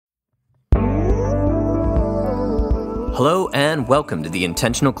Hello and welcome to the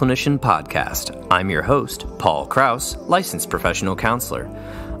Intentional Clinician Podcast. I'm your host, Paul Krauss, licensed professional counselor.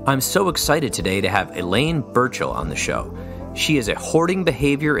 I'm so excited today to have Elaine Birchall on the show. She is a hoarding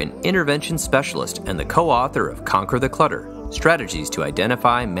behavior and intervention specialist and the co-author of Conquer the Clutter, Strategies to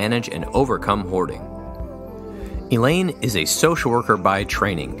Identify, Manage, and Overcome Hoarding. Elaine is a social worker by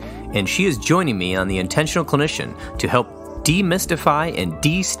training, and she is joining me on the Intentional Clinician to help demystify and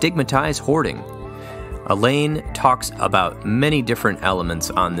de-stigmatize hoarding. Elaine talks about many different elements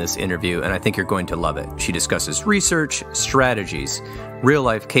on this interview, and I think you're going to love it. She discusses research, strategies,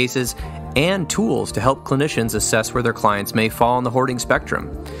 real-life cases, and tools to help clinicians assess where their clients may fall on the hoarding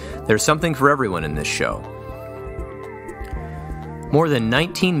spectrum. There's something for everyone in this show. More than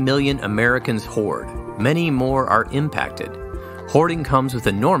 19 million Americans hoard. Many more are impacted. Hoarding comes with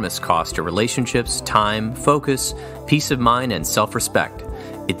enormous cost to relationships, time, focus, peace of mind, and self-respect.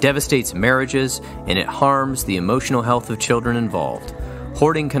 It devastates marriages, and it harms the emotional health of children involved.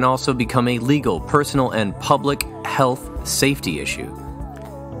 Hoarding can also become a legal, personal, and public health safety issue.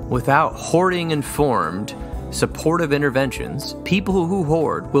 Without hoarding-informed, supportive interventions, people who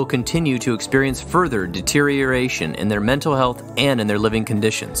hoard will continue to experience further deterioration in their mental health and in their living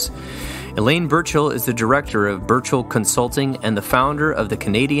conditions. Elaine Birchall is the director of Birchall Consulting and the founder of the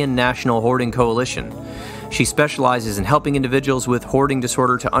Canadian National Hoarding Coalition. She specializes in helping individuals with hoarding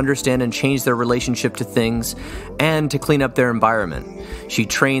disorder to understand and change their relationship to things and to clean up their environment. She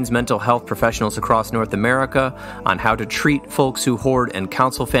trains mental health professionals across North America on how to treat folks who hoard and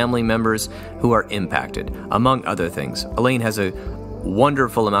counsel family members who are impacted, among other things. Elaine has a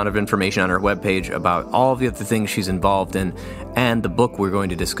wonderful amount of information on her webpage about all the other things she's involved in and the book we're going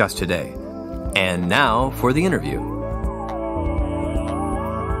to discuss today. And now for the interview.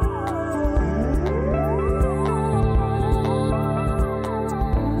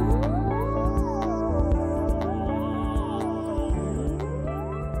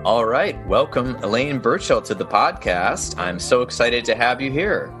 All right. Welcome, Elaine Birchall, to the podcast. I'm so excited to have you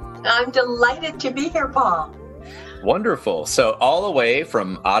here. I'm delighted to be here, Paul. Wonderful. So all the way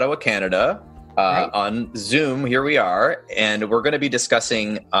from Ottawa, Canada, right, on Zoom, here we are, and we're going to be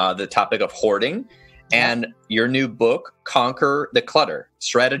discussing the topic of hoarding and your new book, Conquer the Clutter,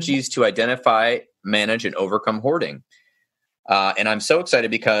 Strategies to Identify, Manage, and Overcome Hoarding. And I'm so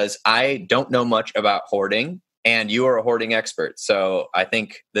excited because I don't know much about hoarding, and you are a hoarding expert. So I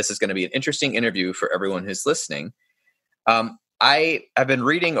think this is going to be an interesting interview for everyone who's listening. I have been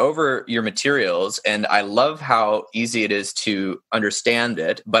reading over your materials, and I love how easy it is to understand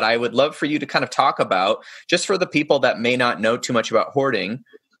it. But I would love for you to kind of talk about, just for the people that may not know too much about hoarding,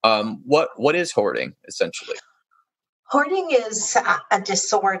 what is hoarding, essentially? Hoarding is a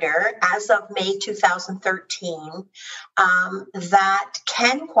disorder, as of May 2013, that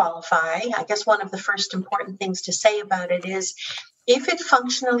can qualify. I guess one of the first important things to say about it is if it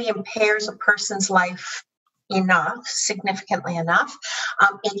functionally impairs a person's life significantly enough,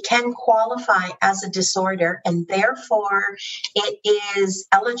 it can qualify as a disorder, and therefore it is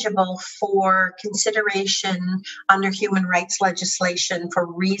eligible for consideration under human rights legislation for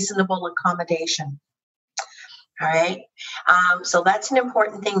reasonable accommodation. All right. So that's an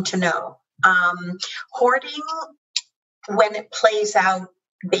important thing to know. Hoarding, when it plays out,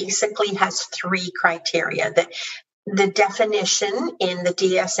 basically has three criteria. The definition in the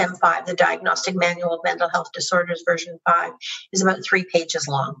DSM-5, the Diagnostic Manual of Mental Health Disorders version 5, is about 3 pages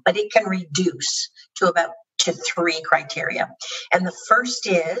long, but it can reduce to three criteria. And the first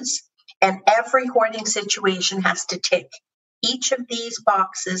is, and every hoarding situation has to tick each of these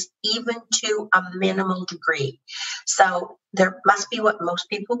boxes, even to a minimal degree. So there must be what most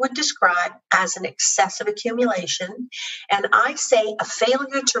people would describe as an excessive accumulation. And I say a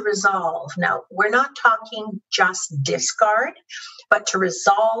failure to resolve. Now, we're not talking just discard, but to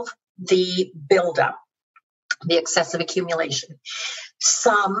resolve the buildup, the excessive accumulation.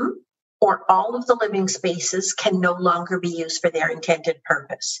 Some or all of the living spaces can no longer be used for their intended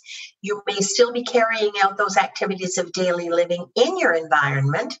purpose. You may still be carrying out those activities of daily living in your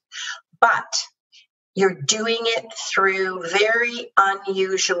environment, but you're doing it through very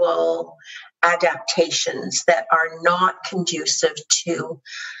unusual adaptations that are not conducive to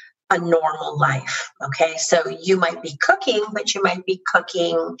a normal life. Okay, so you might be cooking, but you might be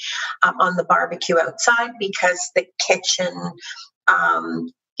cooking on the barbecue outside because the kitchen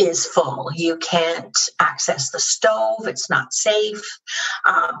is full. You can't access the stove. It's not safe.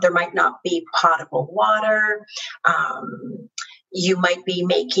 There might not be potable water. You might be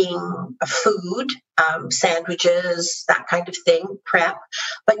making a food, sandwiches, that kind of thing, prep,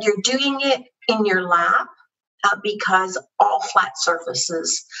 but you're doing it in your lap because all flat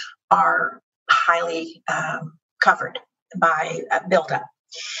surfaces are highly covered by buildup.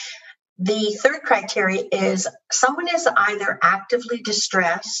 The third criteria is someone is either actively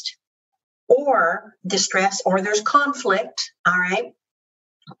distressed or there's conflict, all right?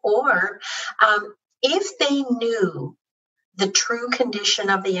 Or if they knew the true condition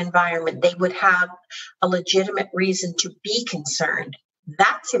of the environment, they would have a legitimate reason to be concerned.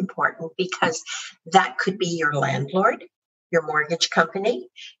 That's important because that could be your landlord, your mortgage company,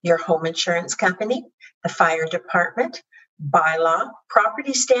 your home insurance company, the fire department, bylaw,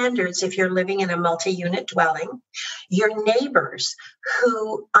 property standards if you're living in a multi-unit dwelling, your neighbors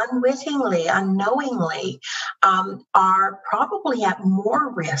who unwittingly, unknowingly are probably at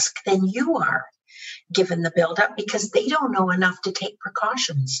more risk than you are given the buildup because they don't know enough to take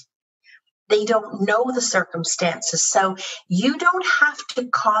precautions. They don't know the circumstances. So you don't have to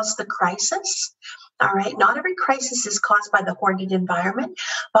cause the crisis. All right. Not every crisis is caused by the hoarded environment,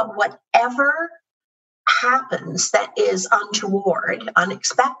 but whatever happens that is untoward,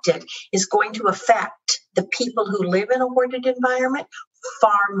 unexpected, is going to affect the people who live in a hoarded environment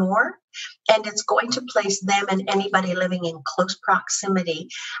far more. And it's going to place them and anybody living in close proximity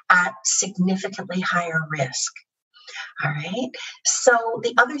at significantly higher risk. All right. So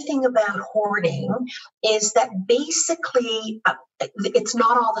the other thing about hoarding is that basically it's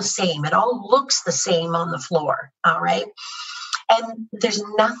not all the same. It all looks the same on the floor. All right. And there's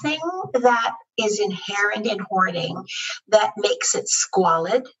nothing that is inherent in hoarding that makes it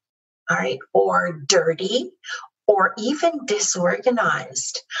squalid, all right, or dirty, or even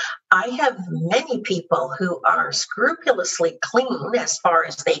disorganized. I have many people who are scrupulously clean as far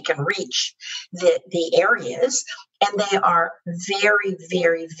as they can reach the areas, and they are very,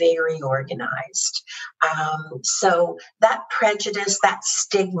 very, very organized. So that prejudice, that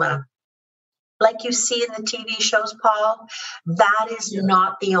stigma, like you see in the TV shows, Paul, that is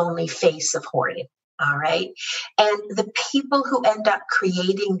not the only face of hoarding. All right. And the people who end up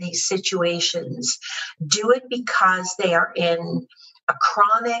creating these situations do it because they are in a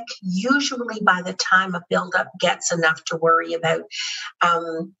chronic, usually by the time a buildup gets enough to worry about,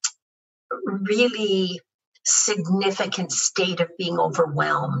 really significant state of being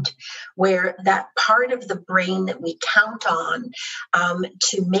overwhelmed, where that part of the brain that we count on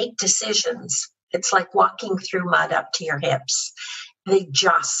to make decisions, it's like walking through mud up to your hips. They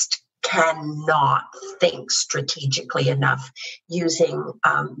just cannot think strategically enough using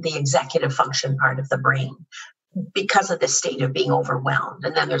the executive function part of the brain because of the state of being overwhelmed.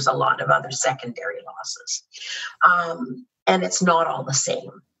 And then there's a lot of other secondary losses. And it's not all the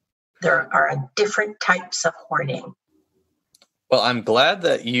same. There are different types of hoarding. Well, I'm glad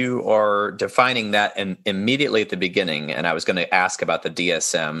that you are defining that immediately at the beginning. And I was going to ask about the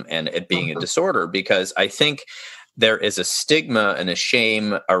DSM and it being a disorder, because I think there is a stigma and a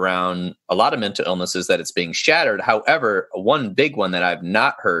shame around a lot of mental illnesses that it's being shattered. However, one big one that I've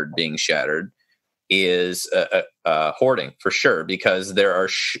not heard being shattered is hoarding, for sure, because there are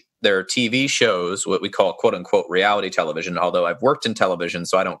TV shows, what we call quote unquote reality television, although I've worked in television,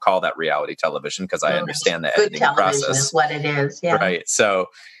 so I don't call that reality television because I understand the editing process. Good television is what it is. Yeah. Right. So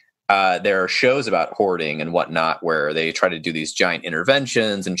there are shows about hoarding and whatnot where they try to do these giant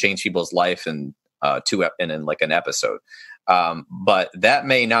interventions and change people's life in like an episode. But that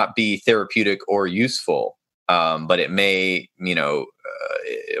may not be therapeutic or useful. But it may,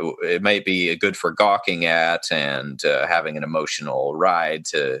 it might be good for gawking at and having an emotional ride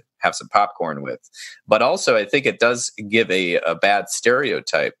to have some popcorn with. But also, I think it does give a bad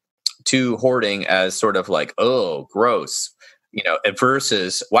stereotype to hoarding as sort of like, oh, gross,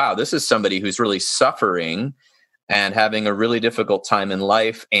 versus, wow, this is somebody who's really suffering and having a really difficult time in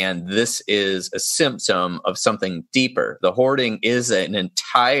life. And this is a symptom of something deeper. The hoarding is an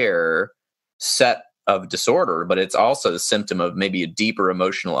entire set of disorder, but it's also a symptom of maybe a deeper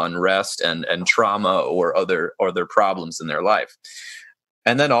emotional unrest and trauma or other problems in their life.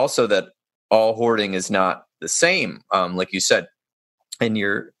 And then also that all hoarding is not the same. Like you said in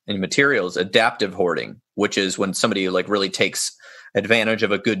materials, adaptive hoarding, which is when somebody like really takes advantage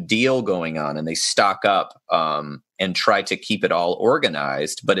of a good deal going on and they stock up and try to keep it all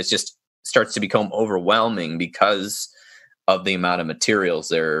organized, but it just starts to become overwhelming because of the amount of materials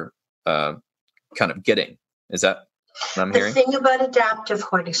they're kind of getting. Is that what I'm hearing? The thing about adaptive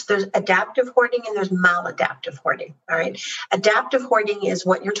hoarding, so there's adaptive hoarding and there's maladaptive hoarding. All right. Adaptive hoarding is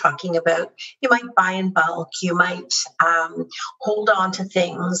what you're talking about. You might buy in bulk, you might hold on to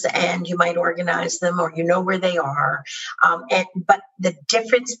things and you might organize them, or you know where they are. But the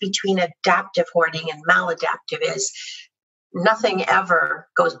difference between adaptive hoarding and maladaptive is nothing ever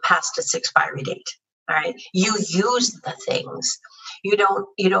goes past its expiry date. All right. You use the things. You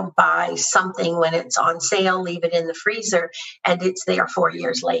don't buy something when it's on sale, leave it in the freezer, and it's there 4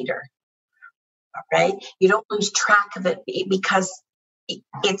 years later. All right? You don't lose track of it because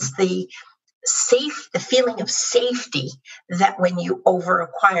it's the feeling of safety that when you over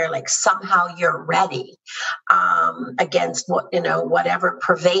acquire, like somehow you're ready against whatever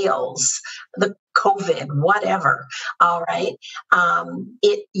prevails, the COVID, whatever. All right.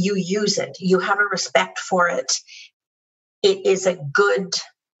 You use it, you have a respect for it. It is a good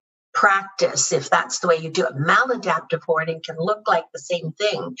practice if that's the way you do it. Maladaptive hoarding can look like the same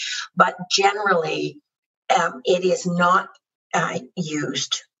thing, but generally it is not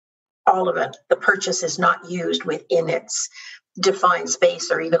used. All of it, the purchase is not used within its defined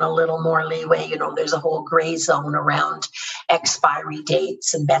space or even a little more leeway. There's a whole gray zone around expiry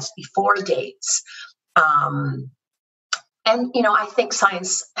dates and best before dates. I think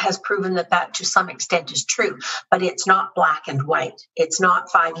science has proven that to some extent is true, but it's not black and white. It's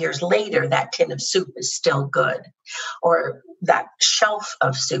not 5 years later that tin of soup is still good or that shelf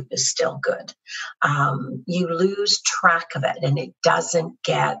of soup is still good. You lose track of it and it doesn't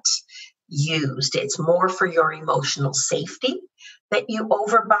get used. It's more for your emotional safety that you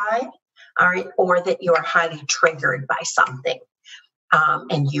overbuy, all right, or that you're highly triggered by something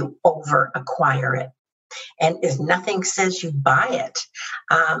and you over acquire it. And if nothing says you buy it,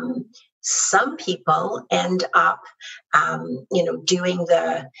 some people end up, doing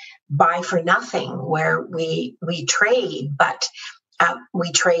the buy for nothing where we trade, but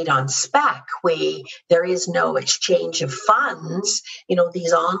we trade on spec. There is no exchange of funds.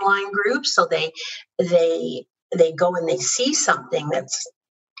 These online groups, so they go and they see something that's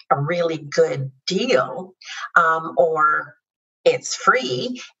a really good deal, or it's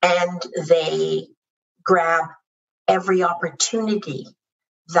free, and they grab every opportunity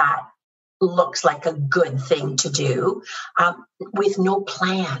that looks like a good thing to do, with no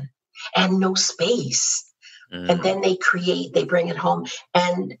plan and no space. And then they bring it home,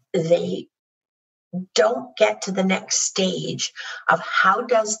 and they don't get to the next stage of how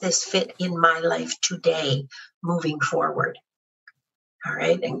does this fit in my life today moving forward. All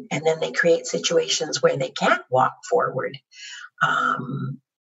right. And then they create situations where they can't walk forward.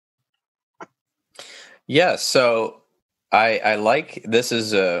 Yeah. So I like, this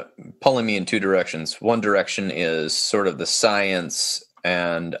is pulling me in two directions. One direction is sort of the science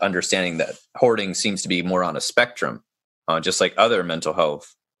and understanding that hoarding seems to be more on a spectrum, just like other mental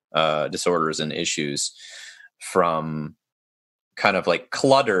health disorders and issues, from kind of like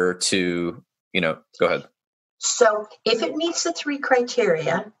clutter to, go ahead. So if it meets the 3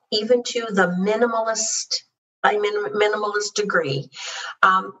 criteria, even to the minimalist degree,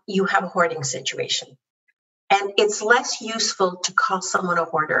 you have a hoarding situation. And it's less useful to call someone a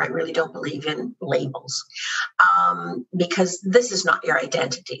hoarder. I really don't believe in labels, because this is not your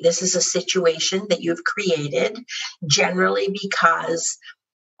identity. This is a situation that you've created generally because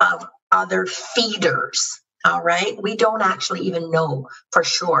of other feeders. All right. We don't actually even know for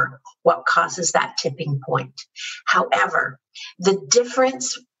sure what causes that tipping point. However, the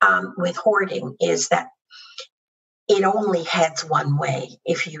difference with hoarding is that it only heads one way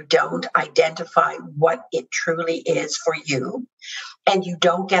if you don't identify what it truly is for you and you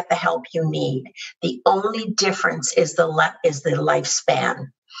don't get the help you need. The only difference is the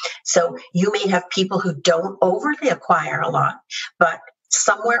lifespan. So you may have people who don't overly acquire a lot, but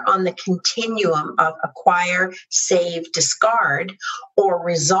somewhere on the continuum of acquire, save, discard, or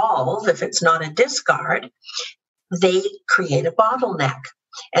resolve, if it's not a discard, they create a bottleneck.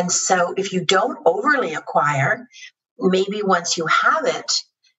 And so if you don't overly acquire, maybe once you have it,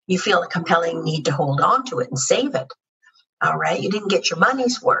 you feel a compelling need to hold on to it and save it. All right. You didn't get your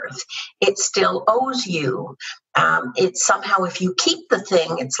money's worth. It still owes you. It's somehow, if you keep the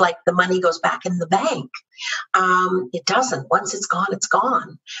thing, it's like the money goes back in the bank. It doesn't. Once it's gone, it's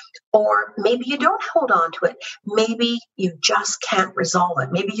gone. Or maybe you don't hold on to it. Maybe you just can't resolve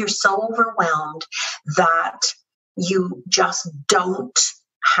it. Maybe you're so overwhelmed that you just don't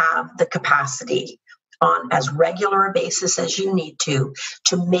have the capacity on as regular a basis as you need to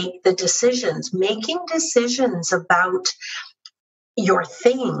make the decisions. Making decisions about your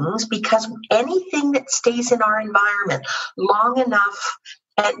things, because anything that stays in our environment long enough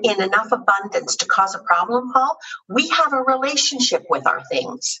and in enough abundance to cause a problem, Paul, we have a relationship with our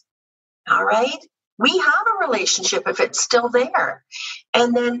things. All right? We have a relationship if it's still there.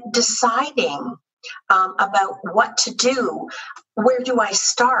 And then deciding about what to do, where do I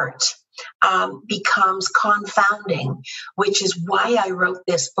start? Becomes confounding, which is why I wrote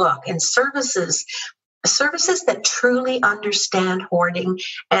this book. And services that truly understand hoarding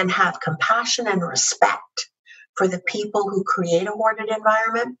and have compassion and respect for the people who create a hoarded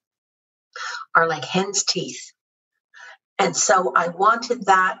environment are like hen's teeth. And so I wanted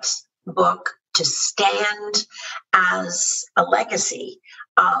that book to stand as a legacy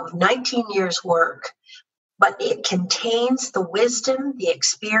of 19 years' work, but it contains the wisdom, the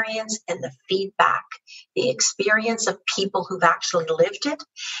experience, and the feedback, the experience of people who've actually lived it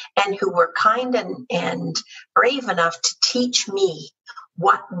and who were kind and brave enough to teach me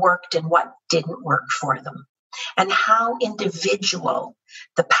what worked and what didn't work for them, and how individual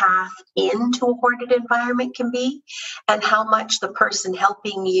the path into a hoarded environment can be, and how much the person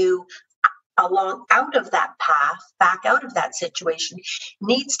helping you along out of that path, back out of that situation,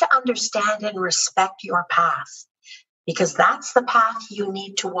 needs to understand and respect your path, because that's the path you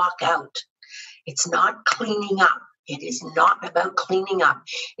need to walk out. It's not cleaning up. It is not about cleaning up.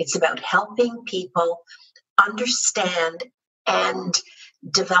 It's about helping people understand and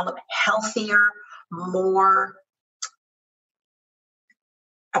develop healthier, more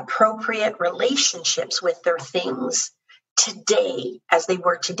appropriate relationships with their things today as they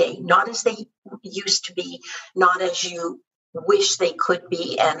were today, not as they used to be, not as you wish they could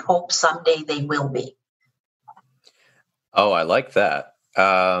be and hope someday they will be. Oh, I like that.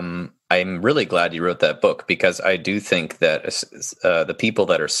 I'm really glad you wrote that book, because I do think that the people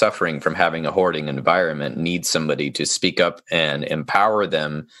that are suffering from having a hoarding environment need somebody to speak up and empower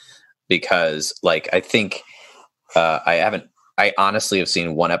them, because I think I honestly have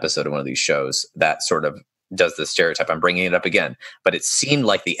seen one episode of one of these shows that sort of does the stereotype. I'm bringing it up again, but it seemed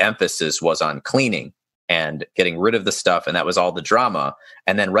like the emphasis was on cleaning and getting rid of the stuff, and that was all the drama.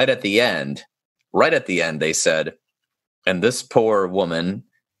 And then right at the end, they said, and this poor woman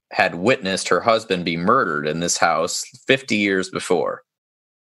had witnessed her husband be murdered in this house 50 years before.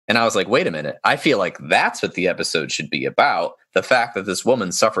 And I was like, wait a minute. I feel like that's what the episode should be about. The fact that this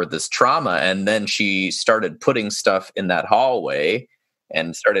woman suffered this trauma, and then she started putting stuff in that hallway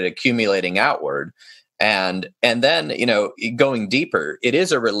and started accumulating outward. And then, going deeper, it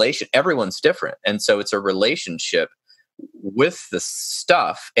is a relation. Everyone's different. And so it's a relationship with the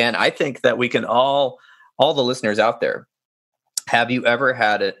stuff. And I think that we can all the listeners out there, have you ever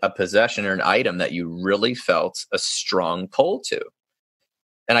had a possession or an item that you really felt a strong pull to?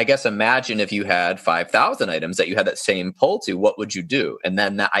 And I guess imagine if you had 5,000 items that you had that same pull to, what would you do? And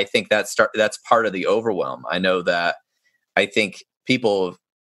then I think that's part of the overwhelm. I know that I think people,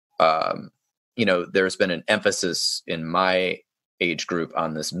 there's been an emphasis in my age group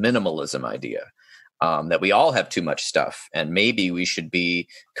on this minimalism idea, that we all have too much stuff, and maybe we should be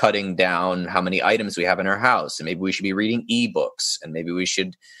cutting down how many items we have in our house, and maybe we should be reading ebooks, and maybe we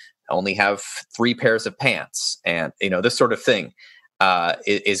should only have 3 pairs of pants, and this sort of thing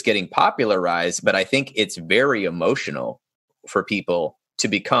is getting popularized. But I think it's very emotional for people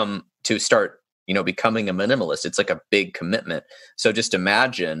to start becoming a minimalist. It's like a big commitment. So just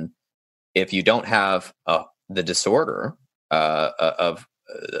imagine if you don't have the disorder of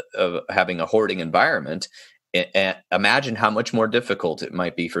having a hoarding environment, and imagine how much more difficult it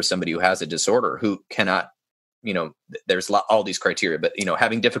might be for somebody who has a disorder, who cannot, there's all these criteria, but,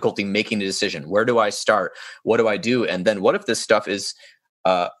 having difficulty making a decision. Where do I start? What do I do? And then what if this stuff is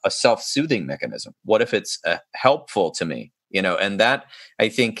a self-soothing mechanism? What if it's helpful to me? And that, I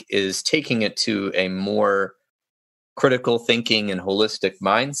think, is taking it to a more critical thinking and holistic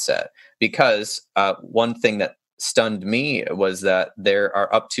mindset, because one thing that stunned me was that there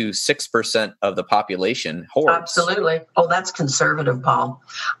are up to 6% of the population hoards. Absolutely. Oh, that's conservative, Paul.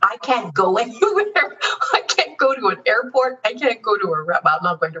 I can't go anywhere. I can't go to an airport. I can't go to I'm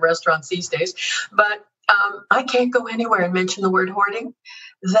not going to restaurants these days, but I can't go anywhere and mention the word hoarding,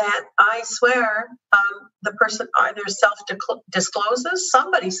 that I swear the person either self-discloses,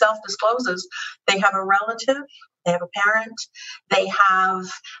 somebody self-discloses, they have a relative, they have a parent, they have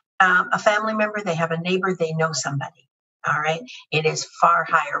a family member, they have a neighbor, they know somebody. All right. It is far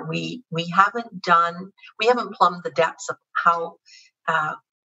higher. We haven't plumbed the depths of how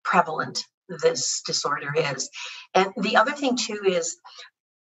prevalent this disorder is. And the other thing too is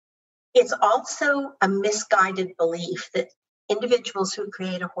it's also a misguided belief that individuals who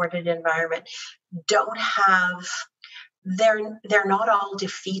create a hoarded environment they're not all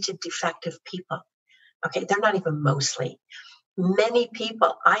defeated, defective people. Okay. They're not even mostly. Many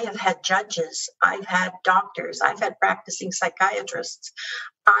people, I have had judges, I've had doctors, I've had practicing psychiatrists,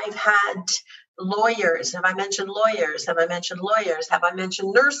 I've had lawyers. Have I mentioned lawyers? Have I mentioned lawyers? Have I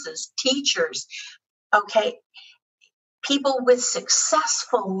mentioned nurses, teachers? Okay. People with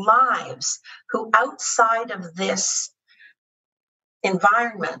successful lives who outside of this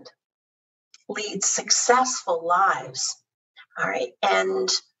environment lead successful lives. All right.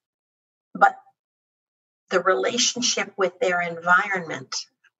 But the relationship with their environment,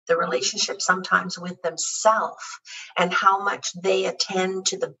 the relationship sometimes with themselves, and how much they attend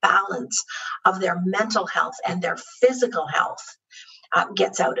to the balance of their mental health and their physical health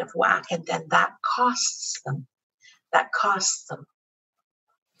gets out of whack. And then that costs them.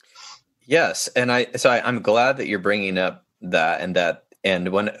 Yes. And I'm glad that you're bringing up that, and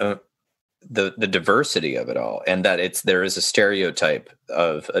when the diversity of it all, and that there is a stereotype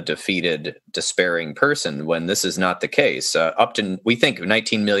of a defeated, despairing person when this is not the case. We think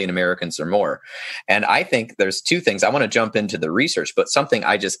 19 million Americans or more. And I think there's two things. I want to jump into the research, but something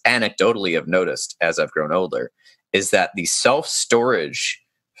I just anecdotally have noticed as I've grown older is that the self-storage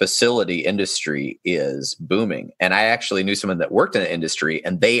facility industry is booming. And I actually knew someone that worked in the industry,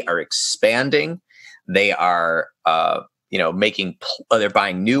 and they are expanding. They are, they're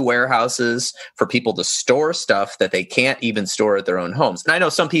buying new warehouses for people to store stuff that they can't even store at their own homes. And I know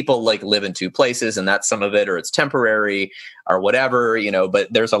some people live in two places, and that's some of it, or it's temporary or whatever,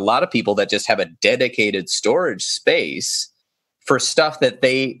 but there's a lot of people that just have a dedicated storage space for stuff that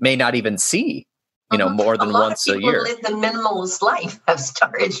they may not even see, more than once a year. Live the minimalist life of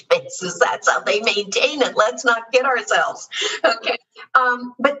storage spaces. That's how they maintain it. Let's not kid ourselves. Okay.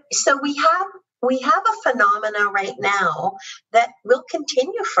 But so we have a phenomena right now that will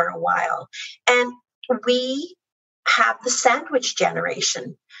continue for a while. And we have the sandwich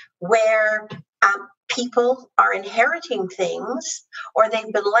generation, where people are inheriting things, or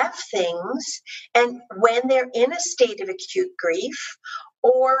they've been left things. And when they're in a state of acute grief,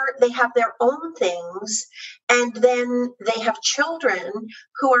 or they have their own things, and then they have children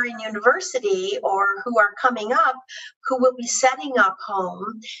who are in university or who are coming up, who will be setting up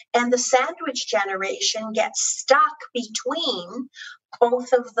home, and the sandwich generation gets stuck between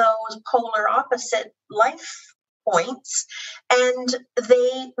both of those polar opposite life points, and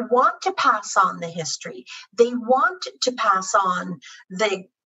they want to pass on the history. They want to pass on the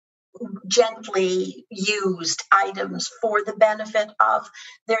gently used items for the benefit of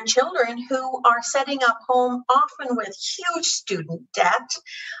their children, who are setting up home often with huge student debt,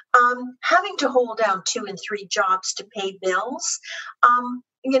 having to hold down 2 and 3 jobs to pay bills.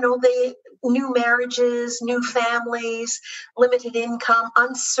 The new marriages, new families, limited income,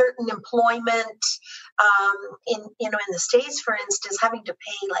 uncertain employment. In the States, for instance, having to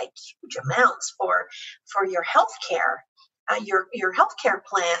pay huge amounts for your health care. Your healthcare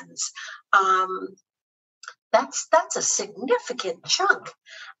plans, that's a significant chunk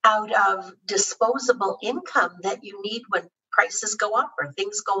out of disposable income that you need when prices go up or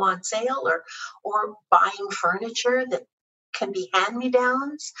things go on sale, or buying furniture that can be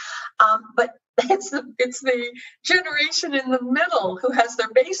hand-me-downs. But it's the generation in the middle who has their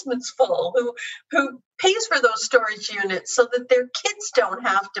basements full, who pays for those storage units so that their kids don't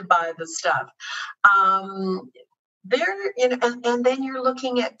have to buy the stuff. And then you're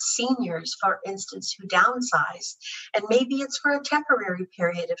looking at seniors, for instance, who downsize, and maybe it's for a temporary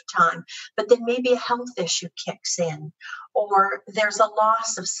period of time, but then maybe a health issue kicks in, or there's a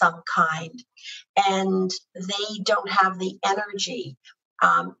loss of some kind, and they don't have the energy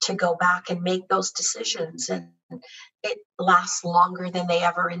to go back and make those decisions, and it lasts longer than they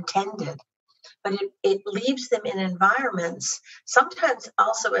ever intended. But it leaves them in environments, sometimes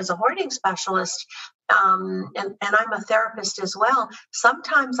also as a hoarding specialist, and I'm a therapist as well,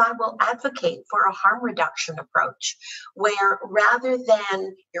 sometimes I will advocate for a harm reduction approach, where rather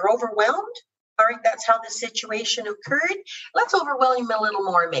than you're overwhelmed, all right, that's how the situation occurred, let's overwhelm you a little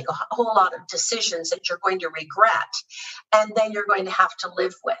more and make a whole lot of decisions that you're going to regret, and then you're going to have to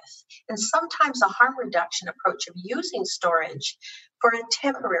live with. And sometimes a harm reduction approach of using storage for a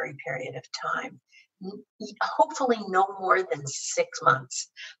temporary period of time, hopefully no more than 6 months,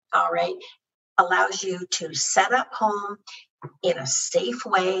 all right, allows you to set up home in a safe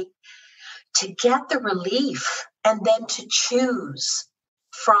way, to get the relief, and then to choose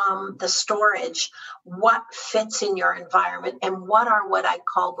from the storage what fits in your environment, and what I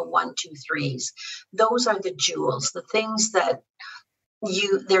call the 1, 2, 3s. Those are the jewels, the things that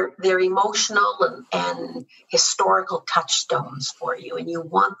they're emotional and historical touchstones for you, and you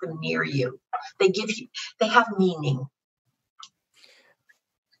want them near you. They have meaning.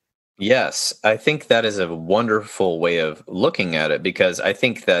 Yes, I think that is a wonderful way of looking at it, because I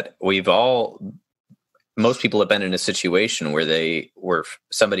think that most people have been in a situation where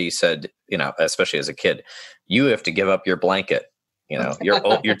somebody said, especially as a kid, you have to give up your blanket.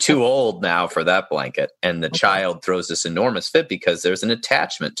 You're too old now for that blanket. And the child throws this enormous fit because there's an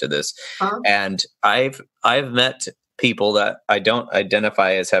attachment to this. And I've met people that I don't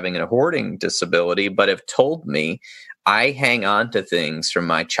identify as having a hoarding disability, but have told me I hang on to things from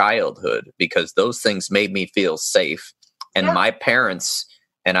my childhood because those things made me feel safe. And my parents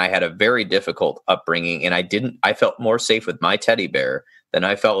and I had a very difficult upbringing, and I felt more safe with my teddy bear than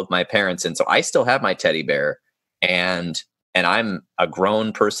I felt with my parents. And so I still have my teddy bear, and I'm a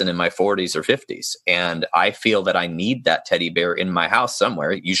grown person in my 40s or 50s. And I feel that I need that teddy bear in my house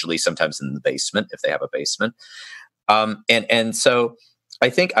somewhere, usually sometimes in the basement, if they have a basement. And so I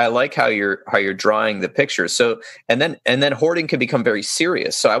think I like how you're drawing the picture. So, and then hoarding can become very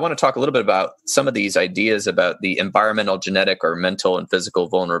serious. So I want to talk a little bit about some of these ideas about the environmental, genetic, or mental and physical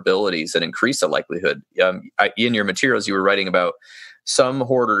vulnerabilities that increase the likelihood. In your materials, you were writing about some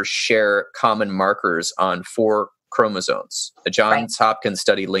hoarders share common markers on 4 chromosomes. A Johns Hopkins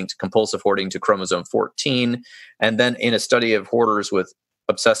study linked compulsive hoarding to chromosome 14. And then in a study of hoarders with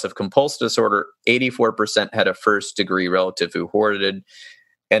obsessive compulsive disorder, 84% had a first degree relative who hoarded.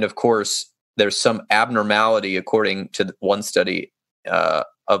 And of course, there's some abnormality, according to one study,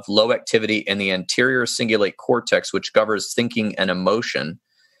 of low activity in the anterior cingulate cortex, which governs thinking and emotion.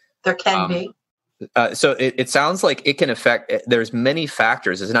 There can be. So it sounds like it can affect, there's many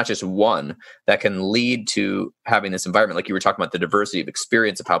factors. It's not just one that can lead to having this environment. Like you were talking about the diversity of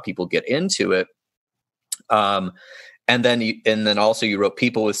experience of how people get into it. And then also you wrote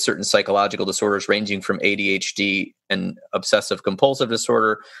people with certain psychological disorders ranging from ADHD and obsessive compulsive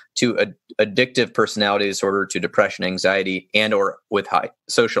disorder to addictive personality disorder to depression, anxiety, and or with high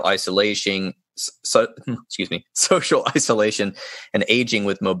social isolation. Social isolation and aging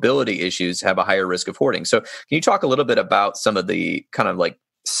with mobility issues have a higher risk of hoarding. So can you talk a little bit about some of the kind of like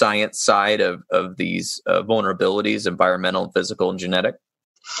science side of these vulnerabilities, environmental, physical, and genetic?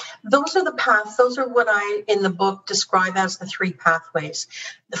 Those are the paths. Those are what I, in the book, describe as the 3 pathways.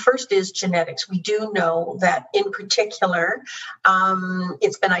 The first is genetics. We do know that, in particular,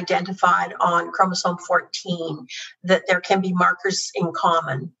 it's been identified on chromosome 14 that there can be markers in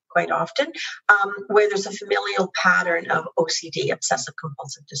common quite often, where there's a familial pattern of OCD, obsessive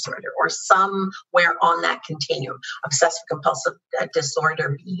compulsive disorder, or somewhere on that continuum, obsessive compulsive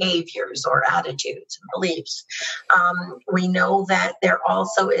disorder behaviors or attitudes and beliefs. We know that there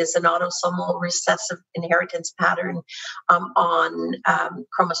also is an autosomal recessive inheritance pattern on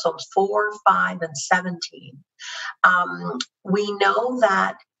chromosomes 4, 5, and 17. We know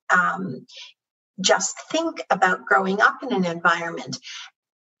that just think about growing up in an environment.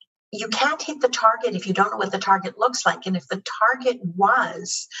 You can't hit the target if you don't know what the target looks like. And if the target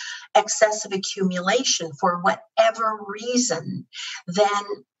was excessive accumulation for whatever reason, then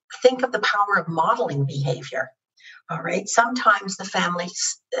think of the power of modeling behavior. All right. Sometimes the family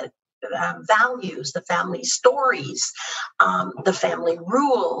values, the family stories, the family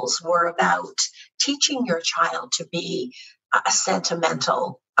rules were about teaching your child to be a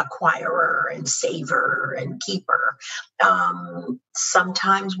sentimental acquirer and saver and keeper.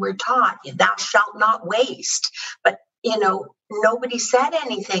 Sometimes we're taught, thou shalt not waste, but nobody said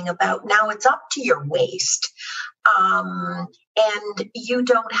anything about now it's up to your waste. And you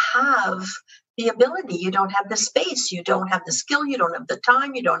don't have the ability, you don't have the space, you don't have the skill, you don't have the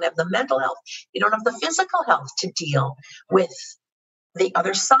time, you don't have the mental health, you don't have the physical health to deal with the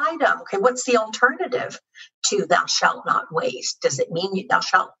other side of, okay, what's the alternative to thou shalt not waste? Does it mean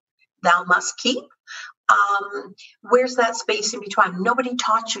thou must keep? Where's that space in between? Nobody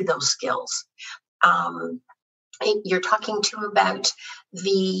taught you those skills. You're talking too about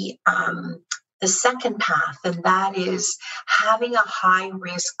the second path, and that is having a high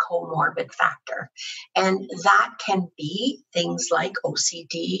risk comorbid factor. And that can be things like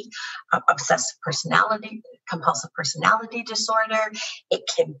OCD, obsessive personality, compulsive personality disorder. It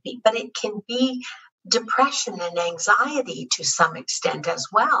can be depression and anxiety to some extent as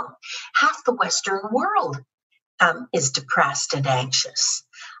well. Half the Western world is depressed and anxious.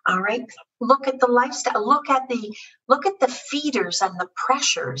 All right. Look at the lifestyle. Look at the feeders and the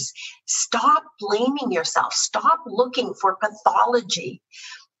pressures. Stop blaming yourself. Stop looking for pathology.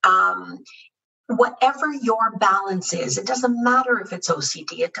 Whatever your balance is, it doesn't matter if it's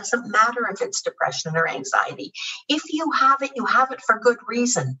OCD. It doesn't matter if it's depression or anxiety. If you have it for good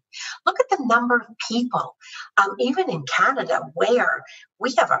reason. Look at the number of people, even in Canada, where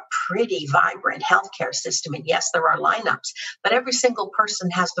we have a pretty vibrant healthcare system. And yes, there are lineups, but every single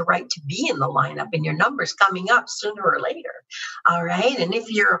person has the right to be in the lineup, and your number's coming up sooner or later. All right. And if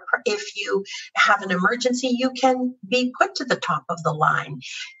you have an emergency, you can be put to the top of the line.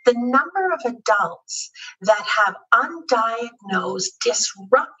 The number of adults that have undiagnosed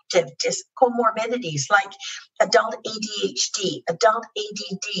disruptive comorbidities like adult ADHD, adult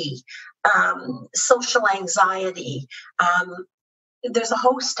ADD, social anxiety, there's a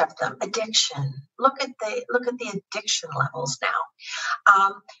host of them. Addiction. Look at the addiction levels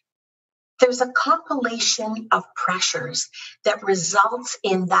now. There's a compilation of pressures that results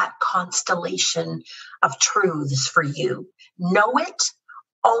in that constellation of truths for you. Know it,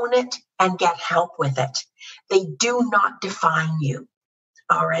 own it, and get help with it. They do not define you.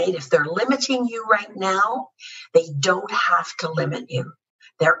 All right. If they're limiting you right now, they don't have to limit you.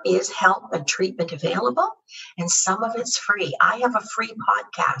 There is help and treatment available, and some of it's free. I have a free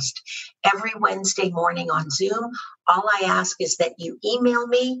podcast every Wednesday morning on Zoom. All I ask is that you email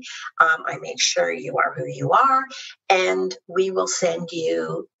me. I make sure you are who you are, and we will send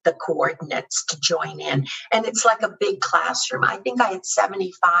you the coordinates to join in. And it's like a big classroom. I think I had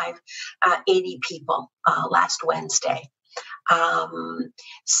 75, 80 people last Wednesday.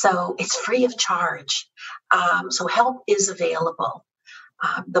 So it's free of charge. So help is available.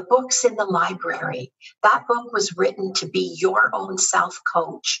 The book's in the library. That book was written to be your own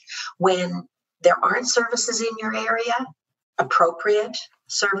self-coach when there aren't services in your area, appropriate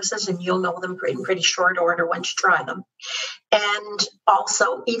services, and you'll know them in pretty short order once you try them. And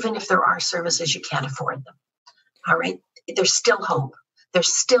also, even if there are services, you can't afford them. All right? There's still hope.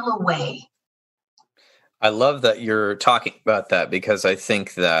 There's still a way. I love that you're talking about that, because I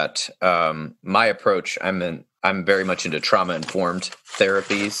think that my approach, I'm very much into trauma-informed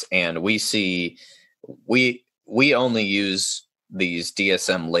therapies, and we only use these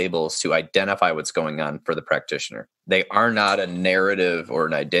DSM labels to identify what's going on for the practitioner. They are not a narrative or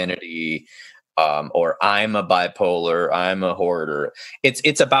an identity, or I'm a bipolar, I'm a hoarder.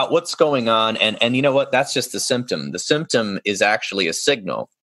 It's about what's going on, and you know what? That's just the symptom. The symptom is actually a signal.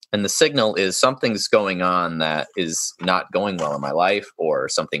 And the signal is something's going on that is not going well in my life, or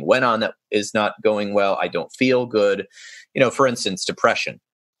something went on that is not going well. I don't feel good. For instance, depression.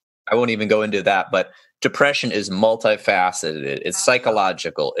 I won't even go into that, but depression is multifaceted. It's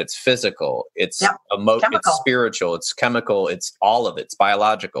psychological, it's physical, it's it's spiritual, it's chemical, it's all of it. It's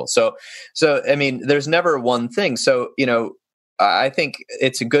biological. So I mean, there's never one thing. So, I think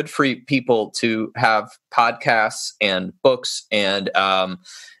it's good for people to have podcasts and books and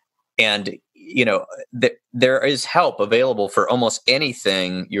there is help available for almost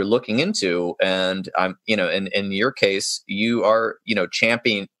anything you're looking into. And in your case, you are,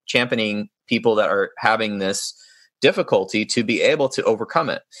 championing people that are having this difficulty to be able to overcome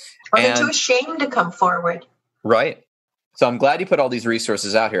it. Or they're too ashamed to come forward. Right. So I'm glad you put all these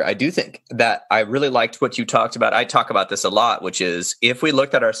resources out here. I do think that I really liked what you talked about. I talk about this a lot, which is if we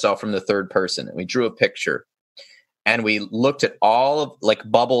looked at ourselves from the third person and we drew a picture, and we looked at all of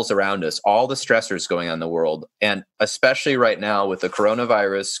bubbles around us, all the stressors going on in the world. And especially right now with the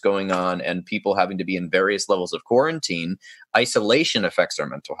coronavirus going on and people having to be in various levels of quarantine, isolation affects our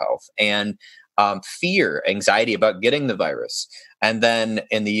mental health, and fear, anxiety about getting the virus. And then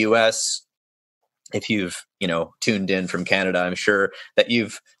in the US, if you've, tuned in from Canada, I'm sure that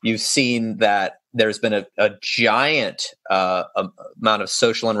you've seen that there's been a giant amount of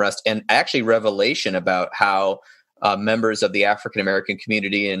social unrest and actually revelation about how members of the African-American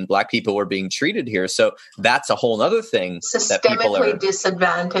community and Black people were being treated here. So that's a whole other thing. Systemically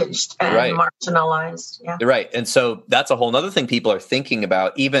disadvantaged and marginalized. Yeah. Right. And so that's a whole other thing people are thinking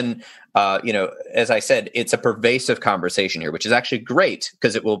about. Even, as I said, it's a pervasive conversation here, which is actually great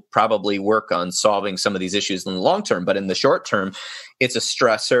because it will probably work on solving some of these issues in the long term. But in the short term, it's a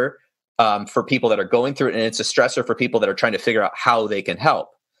stressor for people that are going through it. And it's a stressor for people that are trying to figure out how they can help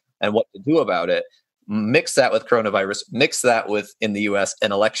and what to do about it. Mix that with coronavirus, mix that with, in the US,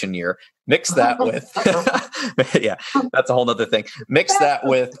 an election year, mix that with, yeah, that's a whole other thing. Mix that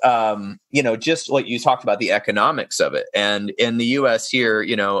with, just what you talked about, the economics of it. And in the US here,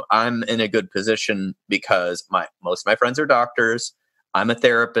 I'm in a good position because most of my friends are doctors. I'm a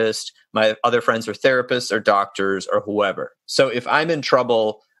therapist. My other friends are therapists or doctors or whoever. So if I'm in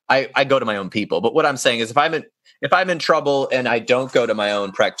trouble, I go to my own people. But what I'm saying is if I'm in trouble and I don't go to my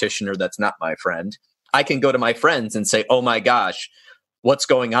own practitioner, that's not my friend, I can go to my friends and say, oh my gosh, what's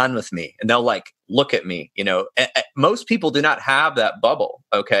going on with me? And they'll look at me, most people do not have that bubble.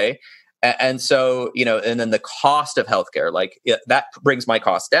 Okay. And so, and then the cost of healthcare, that brings my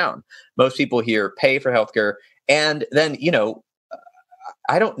cost down. Most people here pay for healthcare. And then,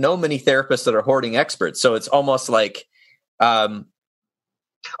 I don't know many therapists that are hoarding experts. So it's almost like, or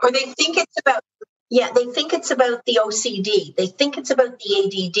they think it's about Yeah, they think it's about the OCD. They think it's about the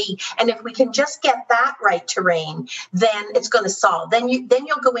ADD. And if we can just get that right, Terrain, then it's going to solve. Then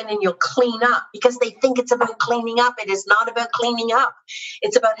you'll go in and you'll clean up, because they think it's about cleaning up. It is not about cleaning up.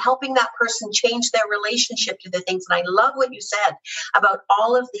 It's about helping that person change their relationship to the things. And I love what you said about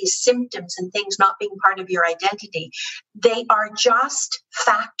all of these symptoms and things not being part of your identity. They are just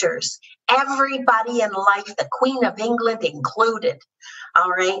factors. Everybody in life, the Queen of England included, all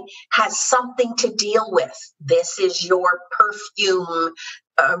right, has something to deal with. This is your perfume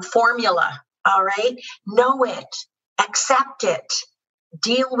formula, all right? Know it, accept it,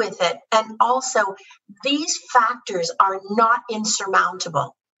 deal with it. And also, these factors are not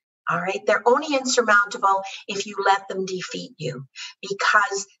insurmountable, all right? They're only insurmountable if you let them defeat you,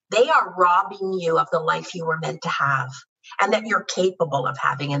 because they are robbing you of the life you were meant to have and that you're capable of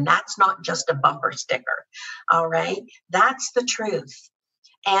having. And that's not just a bumper sticker, all right? That's the truth.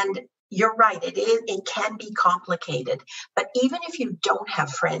 And you're right, it can be complicated. But even if you don't have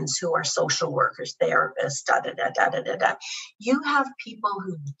friends who are social workers, therapists, you have people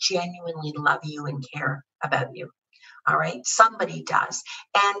who genuinely love you and care about you. All right, somebody does.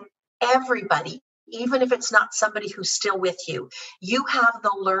 And everybody, even if it's not somebody who's still with you, you have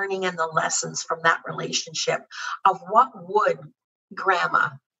the learning and the lessons from that relationship of what would Grandma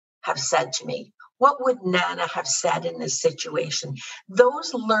have said to me? What would Nana have said in this situation?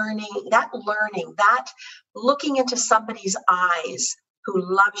 Those learning, that looking into somebody's eyes who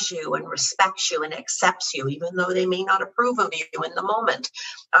loves you and respects you and accepts you, even though they may not approve of you in the moment,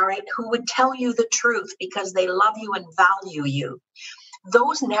 all right, who would tell you the truth because they love you and value you.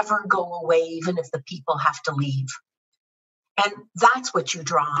 Those never go away, even if the people have to leave. And that's what you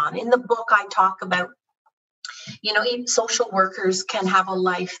draw on. In the book, I talk about, even social workers can have a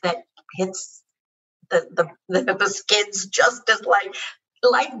life that hits the skids just as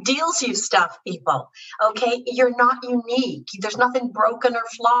life deals you stuff, people. Okay, you're not unique. There's nothing broken or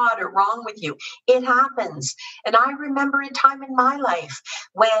flawed or wrong with you. It happens. And I remember a time in my life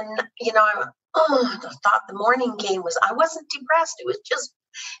when, I thought the morning game was, I wasn't depressed.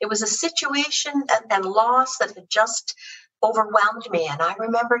 It was a situation and loss that had just overwhelmed me. And I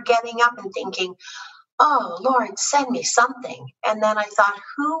remember getting up and thinking, oh, Lord, send me something. And then I thought,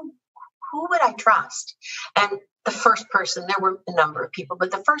 who would I trust? And the first person, there were a number of people,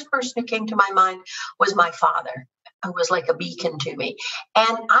 but the first person who came to my mind was my father, who was like a beacon to me.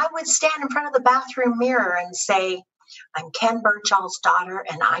 And I would stand in front of the bathroom mirror and say, I'm Ken Birchall's daughter,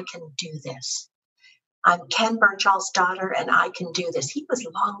 and I can do this. I'm Ken Birchall's daughter, and I can do this. He was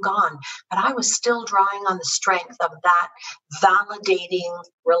long gone, but I was still drawing on the strength of that validating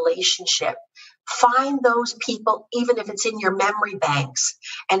relationship. Find those people, even if it's in your memory banks,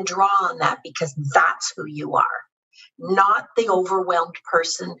 and draw on that, because that's who you are, not the overwhelmed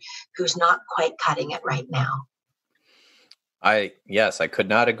person who's not quite cutting it right now. Yes, I could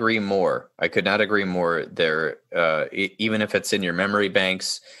not agree more. There, even if it's in your memory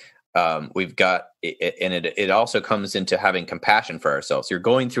banks, we've got, and it also comes into having compassion for ourselves. You're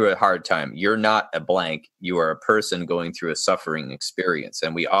going through a hard time. You're not a blank. You are a person going through a suffering experience,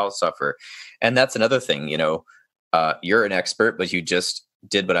 and we all suffer. And that's another thing, you're an expert, but you just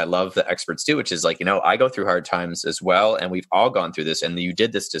did what I love the experts do, which is I go through hard times as well. And we've all gone through this, and you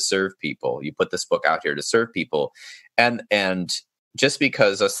did this to serve people. You put this book out here to serve people. And just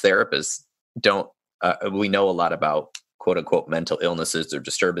because us therapists don't, we know a lot about quote unquote mental illnesses or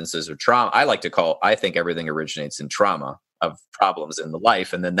disturbances or trauma. I think everything originates in trauma of problems in the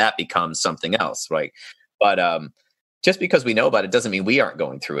life, and then that becomes something else, right? But just because we know about it doesn't mean we aren't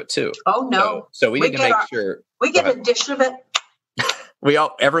going through it too. Oh no! So we need to make sure we get a dish of it.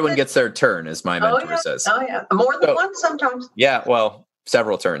 Everyone gets their turn, as my mentor says. Oh yeah, more than one sometimes. Yeah, well,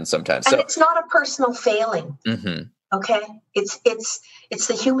 several turns sometimes. And it's not a personal failing. Mm-hmm. Okay, it's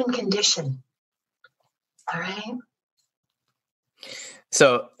the human condition. All right.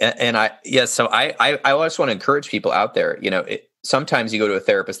 So, I always want to encourage people out there, sometimes you go to a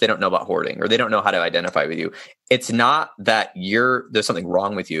therapist, they don't know about hoarding, or they don't know how to identify with you. It's not that there's something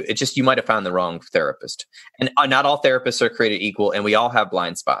wrong with you. It's just, you might've found the wrong therapist, and not all therapists are created equal, and we all have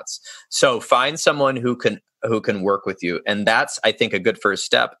blind spots. So find someone who can work with you. And that's, I think, a good first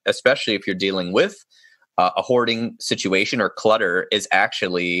step, especially if you're dealing with a hoarding situation or clutter, is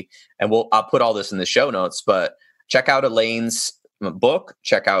actually, and I'll put all this in the show notes, but check out Elaine's book,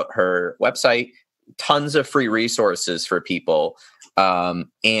 check out her website, tons of free resources for people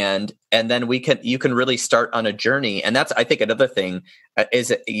And then you can really start on a journey. And that's, I think, another thing is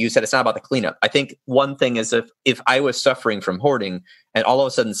that you said it's not about the cleanup. I think one thing is if I was suffering from hoarding and all of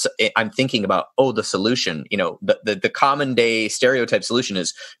a sudden I'm thinking about, the solution, the common day stereotype solution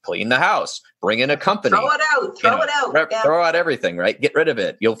is clean the house, bring in a company, throw it out, throw out everything, right? Get rid of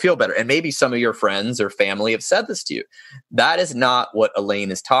it. You'll feel better. And maybe some of your friends or family have said this to you. That is not what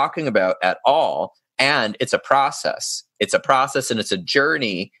Elaine is talking about at all. And it's a process. It's a process and it's a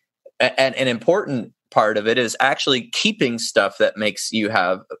journey. And an important part of it is actually keeping stuff that makes you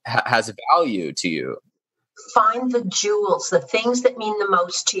has value to you. Find the jewels, the things that mean the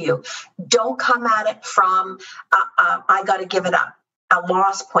most to you. Don't come at it from, I got to give it up, a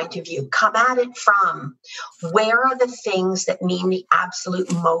loss point of view. Come at it from, where are the things that mean the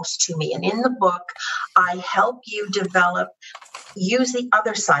absolute most to me? And in the book, I help you use the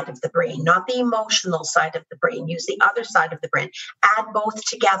other side of the brain, not the emotional side of the brain. Use the other side of the brain. Add both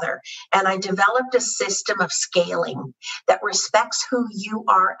together. And I developed a system of scaling that respects who you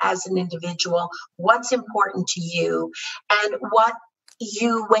are as an individual, what's important to you, and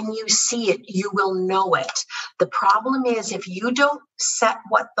when you see it, you will know it. The problem is if you don't set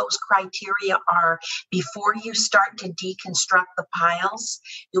what those criteria are before you start to deconstruct the piles,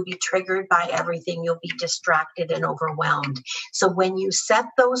 you'll be triggered by everything. You'll be distracted and overwhelmed. So when you set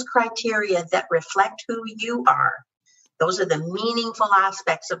those criteria that reflect who you are, those are the meaningful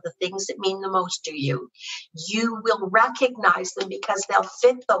aspects of the things that mean the most to you. You will recognize them because they'll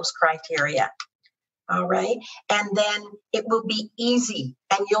fit those criteria. All right. And then it will be easy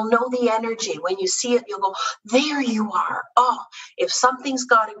and you'll know the energy. When you see it, you'll go, there you are. Oh, if something's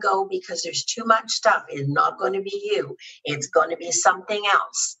got to go because there's too much stuff, it's not going to be you. It's going to be something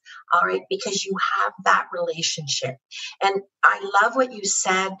else. All right. Because you have that relationship. And I love what you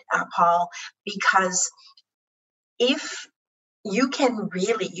said, Paul, because if you can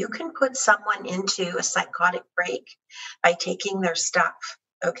put someone into a psychotic break by taking their stuff.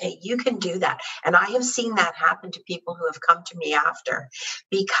 Okay, you can do that. And I have seen that happen to people who have come to me after,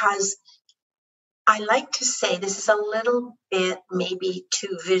 because I like to say, this is a little bit maybe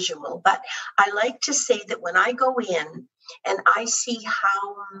too visual, but I like to say that when I go in and I see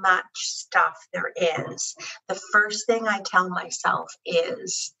how much stuff there is, the first thing I tell myself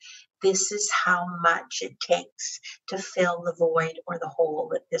is, this is how much it takes to fill the void or the hole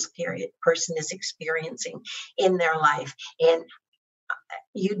that this person is experiencing in their life. And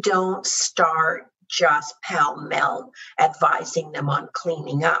you don't start just pell-mell advising them on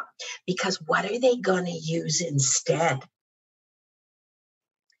cleaning up, because what are they going to use instead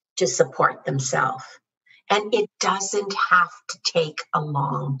to support themselves? And it doesn't have to take a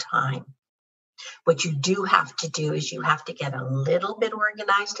long time. What you do have to do is you have to get a little bit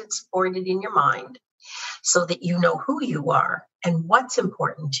organized and supported in your mind so that you know who you are and what's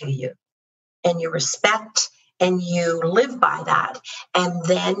important to you, and you respect and you live by that. And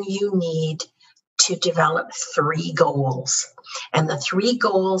then you need to develop 3 goals. And the 3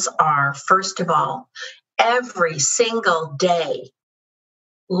 goals are, first of all, every single day,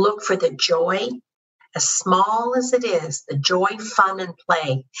 look for the joy, as small as it is, the joy, fun, and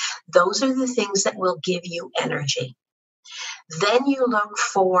play. Those are the things that will give you energy. Then you look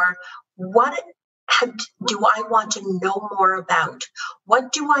for, what do I want to know more about?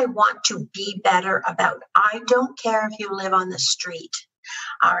 What do I want to be better about? I don't care if you live on the street.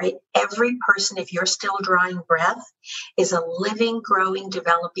 All right. Every person, if you're still drawing breath, is a living, growing,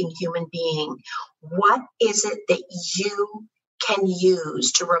 developing human being. What is it that you can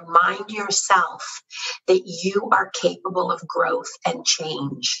use to remind yourself that you are capable of growth and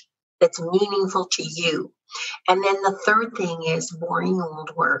change that's meaningful to you? And then the third thing is boring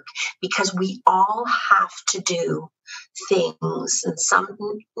old work, because we all have to do things. And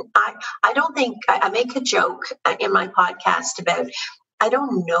I don't think, I make a joke in my podcast about, I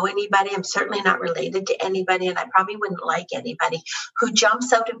don't know anybody, I'm certainly not related to anybody, and I probably wouldn't like anybody who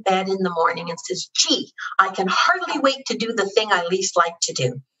jumps out of bed in the morning and says, gee, I can hardly wait to do the thing I least like to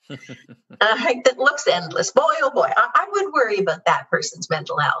do. That looks endless. Boy, oh boy, I would worry about that person's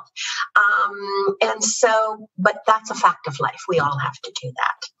mental health. But that's a fact of life. We all have to do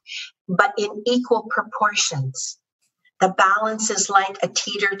that. But in equal proportions, the balance is like a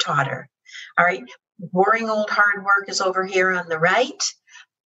teeter-totter. All right. Boring old hard work is over here on the right.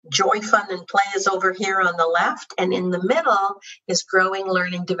 Joy, fun, and play is over here on the left. And in the middle is growing,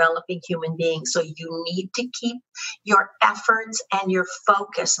 learning, developing human beings. So you need to keep your efforts and your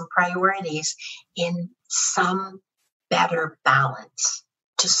focus and priorities in some better balance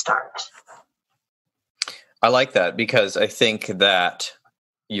to start. I like that, because I think that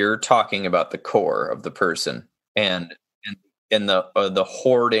you're talking about the core of the person, and the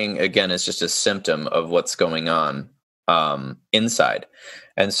hoarding again is just a symptom of what's going on inside.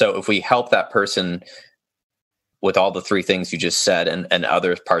 And so if we help that person with all the three things you just said and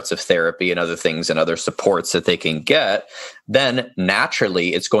other parts of therapy and other things and other supports that they can get, then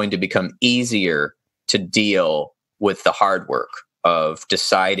naturally it's going to become easier to deal with the hard work of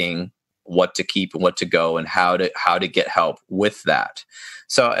deciding what to keep and what to go and how to get help with that.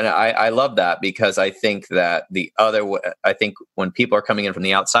 So, and I love that, because I think that I think when people are coming in from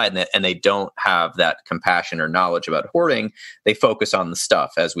the outside and they don't have that compassion or knowledge about hoarding, they focus on the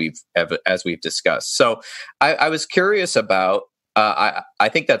stuff as we've discussed. So I was curious about, I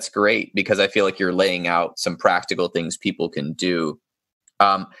think that's great, because I feel like you're laying out some practical things people can do.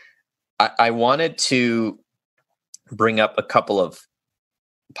 I wanted to bring up a couple of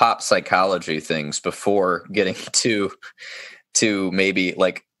pop psychology things before getting to maybe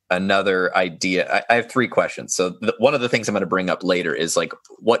like another idea. I have three questions. So one of the things I'm going to bring up later is like,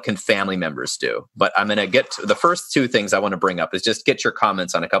 what can family members do? But I'm going to get to the first two things I want to bring up is just get your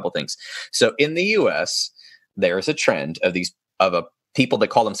comments on a couple things. So in the US, there's a trend of people that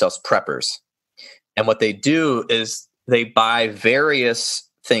call themselves preppers. And what they do is they buy various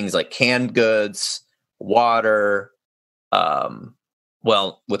things like canned goods, water,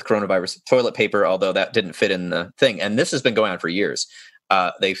 well, with coronavirus, toilet paper, although that didn't fit in the thing. And this has been going on for years.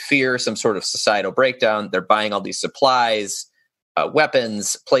 They fear some sort of societal breakdown. They're buying all these supplies,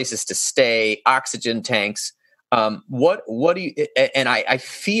 weapons, places to stay, oxygen tanks. What do you, and I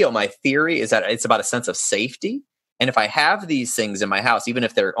feel my theory is that it's about a sense of safety. And if I have these things in my house, even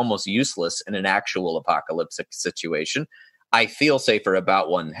if they're almost useless in an actual apocalyptic situation, I feel safer about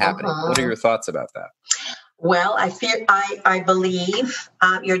one happening. What are your thoughts about that? Well, I believe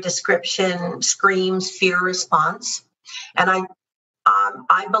your description screams fear response, and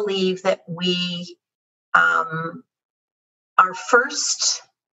I believe that our first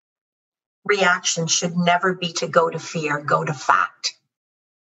reaction should never be to go to fear, go to fact.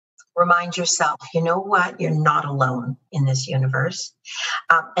 Remind yourself, you know what? You're not alone in this universe.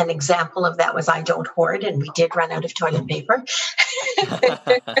 An example of that was I don't hoard, and we did run out of toilet paper.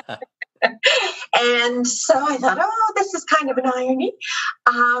 And so I thought, oh, this is kind of an irony.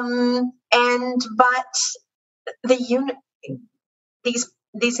 But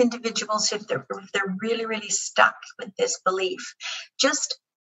these individuals, if they're really, really stuck with this belief, just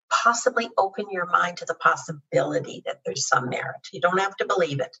possibly open your mind to the possibility that there's some merit. You don't have to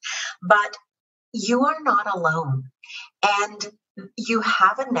believe it, but you are not alone. And you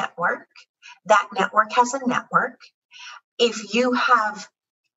have a network. That network has a network. If you have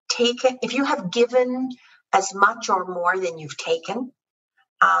given as much or more than you've taken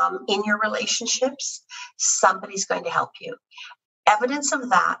in your relationships, somebody's going to help you. Evidence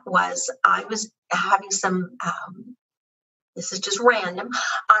of that was I was having some, this is just random,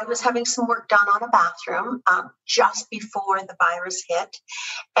 I was having some work done on a bathroom just before the virus hit.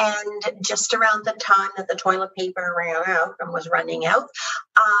 And just around the time that the toilet paper ran out and was running out,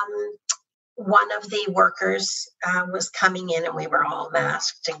 one of the workers was coming in, and we were all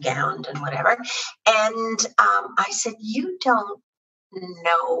masked and gowned and whatever. And I said, you don't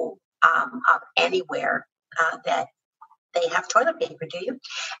know of anywhere that they have toilet paper, do you?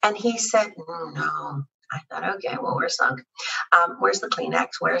 And he said, no. I thought, okay, well, we're sunk. Where's the Kleenex?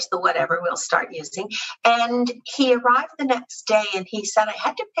 Where's the whatever we'll start using? And he arrived the next day, and he said, I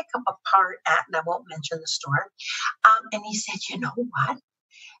had to pick up a part at, and I won't mention the store. And he said, you know what?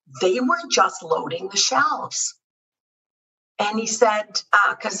 They were just loading the shelves. And he said,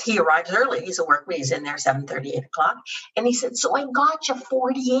 because he arrives early, he's a workman, he's in there 7:30, 8 o'clock. And he said, so I got you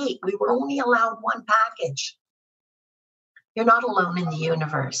 48. We were only allowed one package. You're not alone in the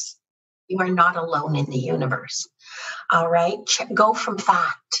universe. You are not alone in the universe. All right? Go from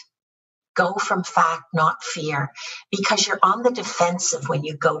fact. Go from fact, not fear. Because you're on the defensive when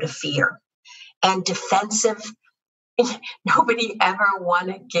you go to fear. And defensive, nobody ever won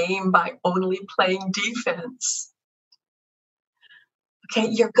a game by only playing defense. Okay,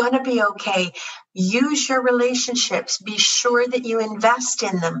 you're going to be okay. Use your relationships. Be sure that you invest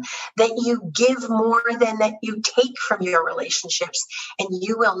in them, that you give more than that you take from your relationships, and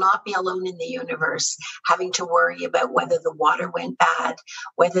you will not be alone in the universe having to worry about whether the water went bad,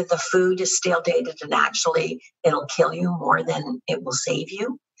 whether the food is stale dated and actually it'll kill you more than it will save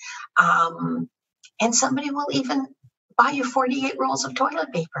you. And somebody will even buy you 48 rolls of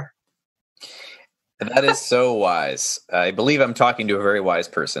toilet paper. That is so wise. I believe I'm talking to a very wise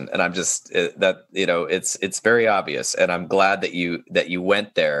person, and I'm just it's very obvious. And I'm glad that you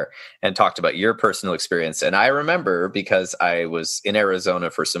went there and talked about your personal experience. And I remember, because I was in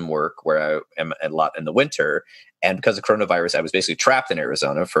Arizona for some work where I am a lot in the winter, And because of coronavirus, I was basically trapped in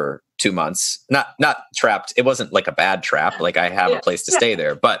Arizona for 2 months. Not trapped. It wasn't like a bad trap. Like I have a place to stay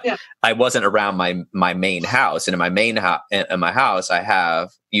there, but I wasn't around my main house. And in my house, I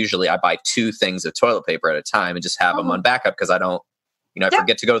buy 2 things of toilet paper at a time and just have them on backup because I don't, I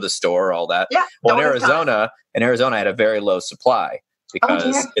forget to go to the store, all that. Yeah, well, in Arizona, I had a very low supply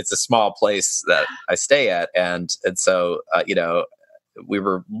because it's a small place that I stay at. And so, we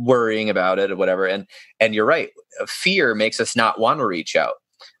were worrying about it or whatever. And you're right. Fear makes us not want to reach out.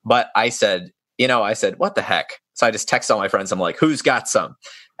 But I said, what the heck? So I just text all my friends. I'm like, who's got some?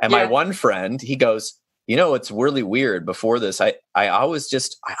 And my one friend, he goes, it's really weird. Before this, I always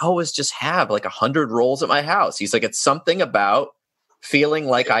just have like 100 rolls at my house. He's like, it's something about feeling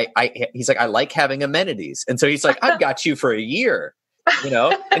like he's like, I like having amenities. And so he's like, I've got you for a year,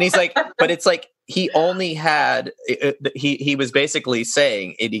 and he's like, but it's like, he only had, he was basically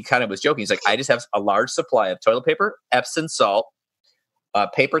saying, and he kind of was joking. He's like, I just have a large supply of toilet paper, Epsom salt,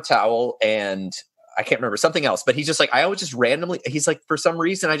 paper towel, and I can't remember something else, but he's just like, I always just randomly, he's like, for some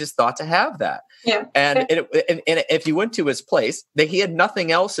reason, I just thought to have that. Yeah. And if you went to his place, he had nothing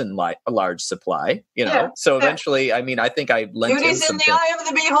else in a large supply, so eventually, I think I lent him Beauty's in the eye of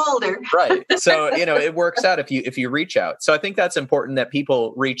the beholder. Right. So, it works out if you reach out. So I think that's important that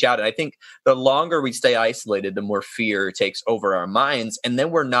people reach out. And I think the longer we stay isolated, the more fear takes over our minds. And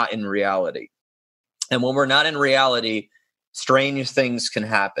then we're not in reality. And when we're not in reality, strange things can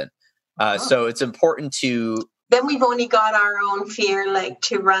happen. So it's important to... Then we've only got our own fear, like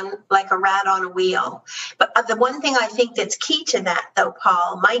to run like a rat on a wheel. But the one thing I think that's key to that, though,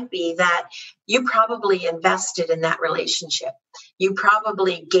 Paul, might be that you probably invested in that relationship. You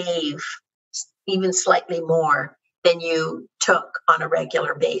probably gave even slightly more than you took on a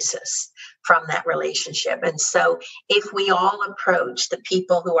regular basis from that relationship. And so if we all approach the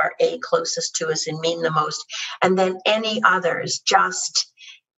people who are closest to us and mean the most, and then any others just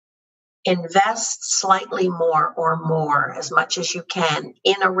invest slightly more or more, as much as you can,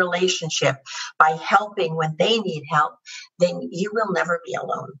 in a relationship by helping when they need help, then you will never be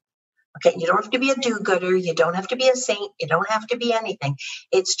alone. Okay, you don't have to be a do-gooder. You don't have to be a saint. You don't have to be anything.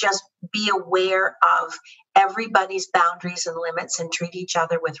 It's just be aware of everybody's boundaries and limits and treat each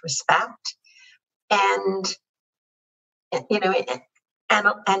other with respect. And,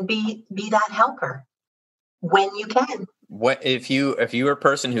 and be that helper when you can. If you're a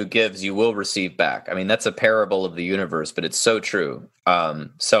person who gives, you will receive back. That's a parable of the universe, but it's so true.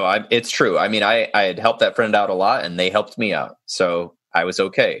 It's true. I had helped that friend out a lot, and they helped me out, so I was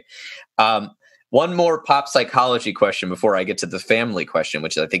okay. One more pop psychology question before I get to the family question,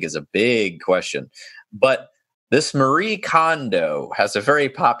 which I think is a big question. But this Marie Kondo has a very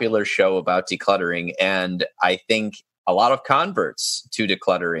popular show about decluttering, and I think a lot of converts to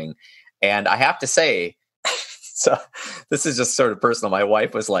decluttering. And I have to say, so this is just sort of personal. My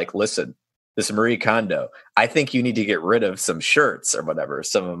wife was like, listen, this Marie Kondo, I think you need to get rid of some shirts or whatever.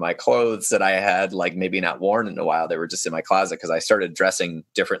 Some of my clothes that I had, like maybe not worn in a while, they were just in my closet because I started dressing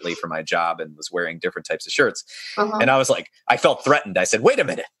differently for my job and was wearing different types of shirts. And I was like, I felt threatened. I said, wait a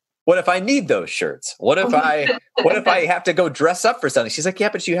minute. What if I need those shirts? What if I have to go dress up for something? She's like, yeah,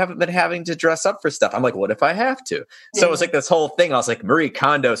 but you haven't been having to dress up for stuff. I'm like, what if I have to? So it was like this whole thing. I was like, Marie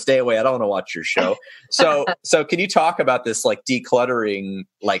Kondo, stay away. I don't want to watch your show. So can you talk about this, like decluttering?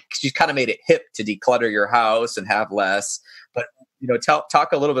 Like you kind of made it hip to declutter your house and have less, but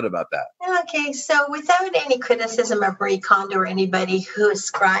talk a little bit about that. Okay. So without any criticism of Marie Kondo or anybody who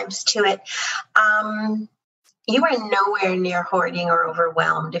ascribes to it, you are nowhere near hoarding or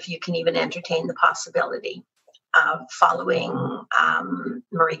overwhelmed if you can even entertain the possibility of following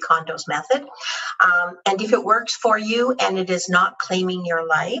Marie Kondo's method. And if it works for you and it is not claiming your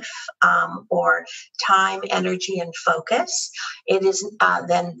life or time, energy, and focus, it is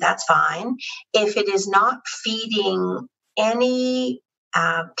then that's fine. If it is not feeding any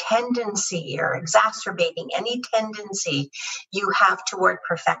tendency or exacerbating any tendency you have toward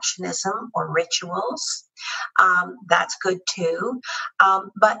perfectionism or rituals, that's good too.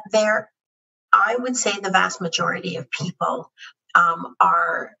 But I would say the vast majority of people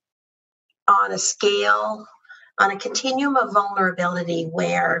are on a continuum of vulnerability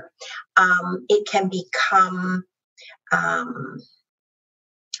where it can become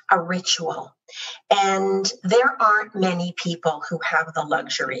a ritual. And there aren't many people who have the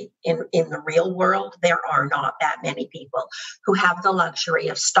luxury in the real world. There are not that many people who have the luxury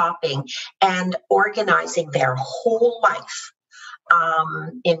of stopping and organizing their whole life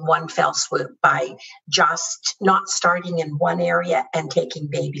in one fell swoop by just not starting in one area and taking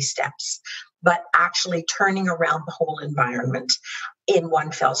baby steps, but actually turning around the whole environment in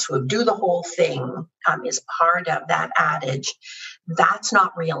one fell swoop, do the whole thing, is part of that adage. That's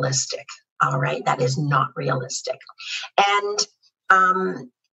not realistic. All right. That is not realistic. And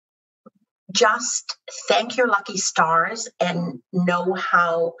just thank your lucky stars and know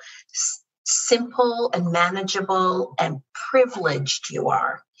how simple and manageable and privileged you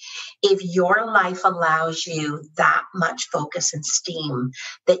are. If your life allows you that much focus and steam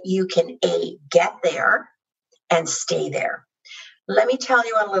that you can get there and stay there. Let me tell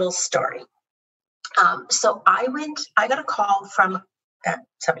you a little story. So I got a call from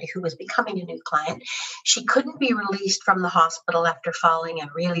somebody who was becoming a new client. She couldn't be released from the hospital after falling and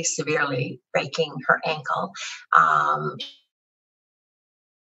really severely breaking her ankle.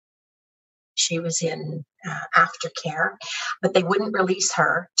 She was in aftercare, but they wouldn't release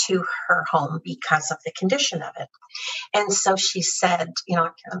her to her home because of the condition of it. And so she said, I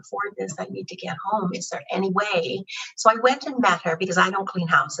can't afford this. I need to get home. Is there any way? So I went and met her because I don't clean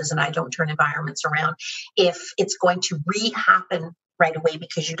houses and I don't turn environments around if it's going to re-happen right away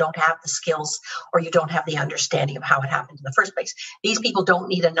because you don't have the skills or you don't have the understanding of how it happened in the first place. These people don't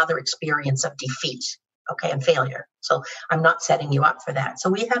need another experience of defeat, okay, and failure. So I'm not setting you up for that. So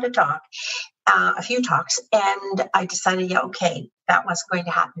we had a talk, a few talks, and I decided, that was going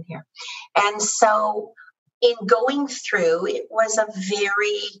to happen here. And so in going through, it was a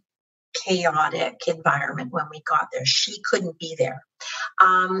very chaotic environment when we got there. She couldn't be there.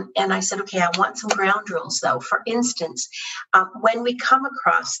 And I said, okay, I want some ground rules though. For instance, when we come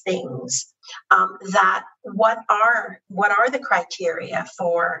across things that what are the criteria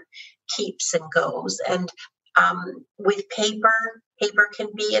for keeps and goes? And with paper can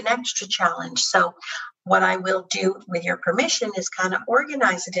be an extra challenge. So what I will do with your permission is kind of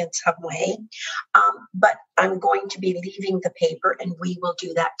organize it in some way. But I'm going to be leaving the paper and we will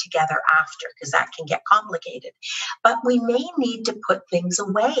do that together after because that can get complicated. But we may need to put things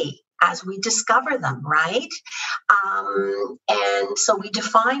away as we discover them, right? And so we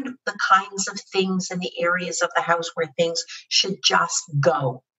defined the kinds of things in the areas of the house where things should just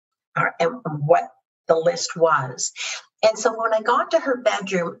go, and what the list was. And so when I got to her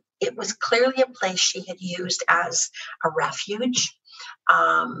bedroom, it was clearly a place she had used as a refuge.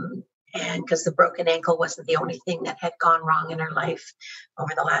 And because the broken ankle wasn't the only thing that had gone wrong in her life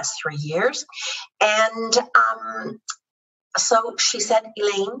over the last 3 years. And so she said,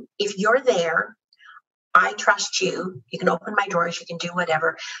 Elaine, if you're there, I trust you. You can open my drawers. You can do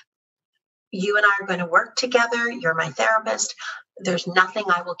whatever. You and I are going to work together. You're my therapist. There's nothing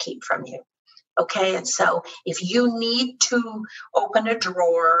I will keep from you. Okay, and so if you need to open a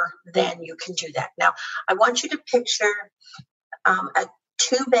drawer, then you can do that. Now, I want you to picture a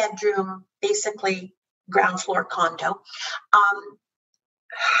 2-bedroom, basically ground floor condo,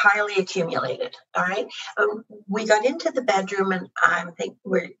 highly accumulated. All right, we got into the bedroom, and I think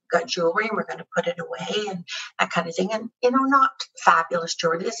we got jewelry, and we're going to put it away, and that kind of thing. And not fabulous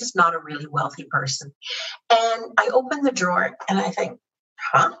jewelry. This is not a really wealthy person. And I open the drawer, and I think,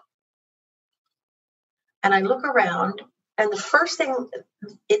 huh? And I look around, and the first thing,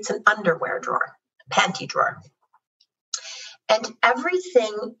 it's an underwear drawer, panty drawer. And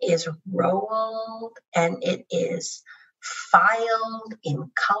everything is rolled, and it is filed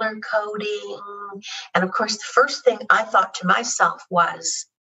in color coding. And of course, the first thing I thought to myself was,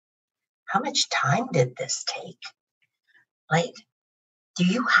 how much time did this take? Like, do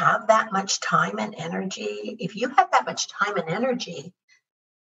you have that much time and energy? If you had that much time and energy,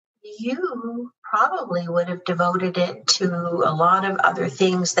 you probably would have devoted it to a lot of other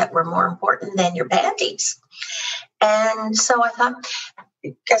things that were more important than your panties. And so I thought,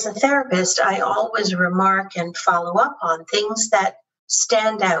 as a therapist, I always remark and follow up on things that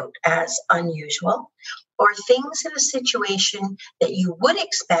stand out as unusual or things in a situation that you would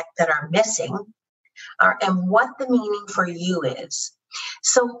expect that are missing, and what the meaning for you is.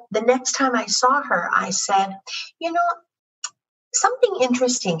 So the next time I saw her, I said, something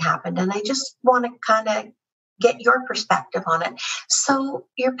interesting happened, and I just want to kind of get your perspective on it. So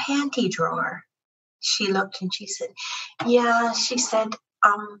your panty drawer, she looked and she said, yeah, she said,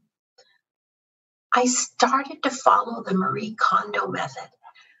 I started to follow the Marie Kondo method,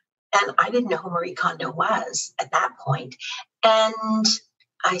 and I didn't know who Marie Kondo was at that point. And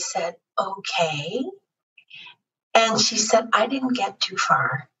I said, okay. And she said, I didn't get too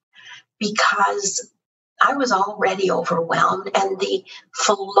far because I was already overwhelmed, and the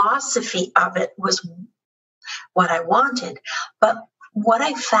philosophy of it was what I wanted. But what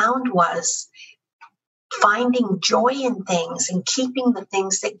I found was finding joy in things and keeping the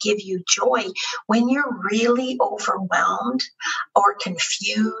things that give you joy when you're really overwhelmed or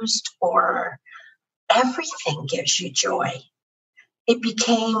confused or everything gives you joy. it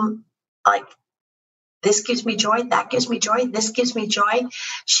became like, this gives me joy, that gives me joy, this gives me joy.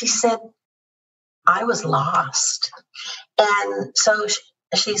 She said, I was lost. And so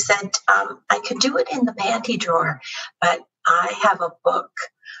she said, I could do it in the panty drawer, but I have a book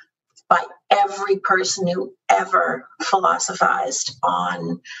by every person who ever philosophized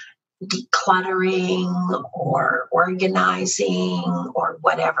on decluttering or organizing or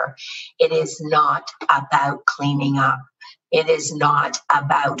whatever. It is not about cleaning up. It is not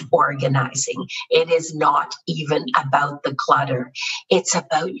about organizing. It is not even about the clutter. It's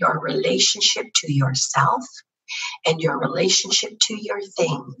about your relationship to yourself and your relationship to your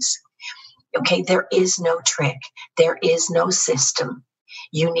things. Okay, there is no trick. There is no system.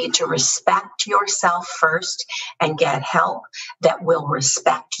 You need to respect yourself first and get help that will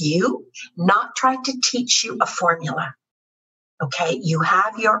respect you, not try to teach you a formula. Okay, you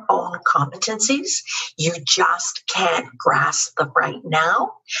have your own competencies. You just can't grasp them right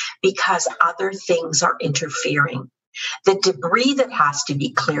now because other things are interfering. The debris that has to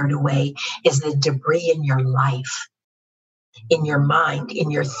be cleared away is the debris in your life, in your mind,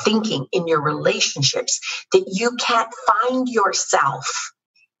 in your thinking, in your relationships, that you can't find yourself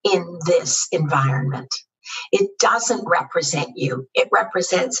in this environment. It doesn't represent you. It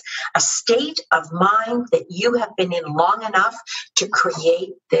represents a state of mind that you have been in long enough to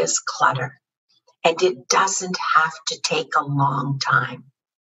create this clutter. And it doesn't have to take a long time.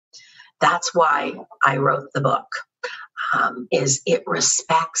 That's why I wrote the book, is it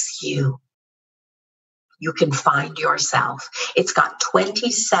respects you. You can find yourself. It's got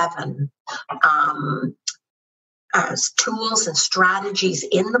 27 tools and strategies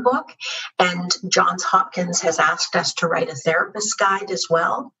in the book. And Johns Hopkins has asked us to write a therapist guide as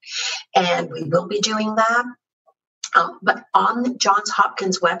well. And we will be doing that. But on the Johns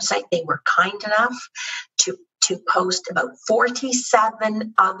Hopkins website, they were kind enough to post about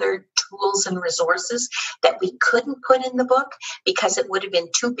 47 other tools and resources that we couldn't put in the book because it would have been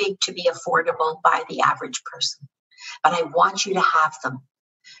too big to be affordable by the average person. But I want you to have them,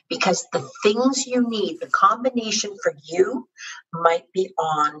 because the things you need, the combination for you, might be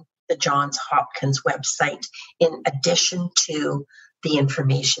on the Johns Hopkins website in addition to the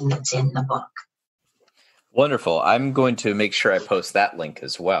information that's in the book. Wonderful. I'm going to make sure I post that link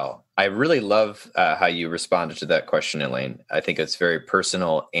as well. I really love how you responded to that question, Elaine. I think it's very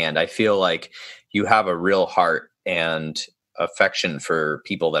personal, and I feel like you have a real heart and affection for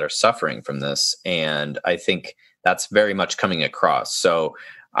people that are suffering from this. And I think that's very much coming across. So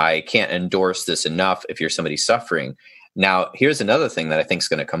I can't endorse this enough if you're somebody suffering. Now, here's another thing that I think is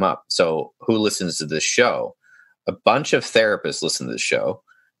going to come up. So who listens to this show? A bunch of therapists listen to this show,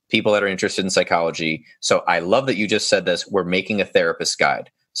 people that are interested in psychology. So I love that you just said this. We're making a therapist guide.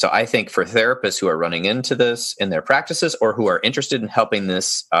 So I think for therapists who are running into this in their practices or who are interested in helping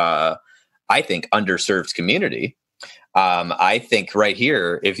this, I think, underserved community, I think right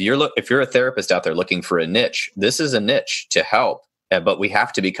here, if you're a therapist out there looking for a niche, this is a niche to help. But we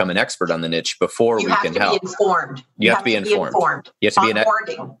have to become an expert on the niche before we can help. You have to be informed. You have to be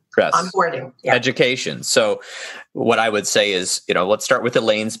onboarding. Yes. Onboarding. Yeah. Education. So what I would say is, let's start with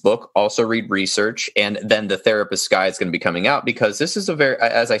Elaine's book, also read research, and then the therapist guide is going to be coming out, because this is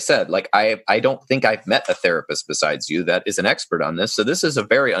as I said, like I don't think I've met a therapist besides you that is an expert on this. So this is a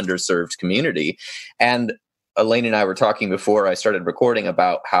very underserved community. And Elaine and I were talking before I started recording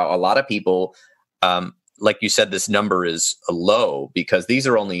about how a lot of people, like you said, this number is low because these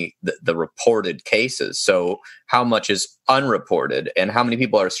are only the reported cases. So how much is unreported, and how many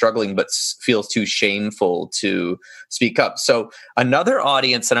people are struggling but feels too shameful to speak up? So another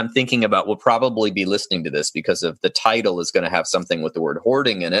audience that I'm thinking about will probably be listening to this because of the title is going to have something with the word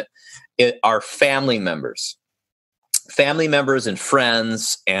hoarding in it are family members and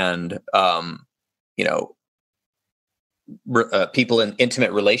friends and, people in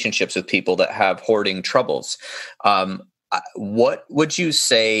intimate relationships with people that have hoarding troubles. What would you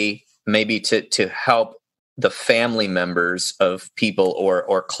say maybe to help the family members of people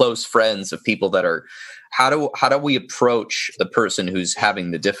or close friends of people that are, how do we approach the person who's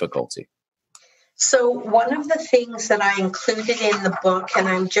having the difficulty? So one of the things that I included in the book, and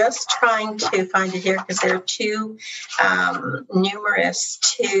I'm just trying to find it here because they're too numerous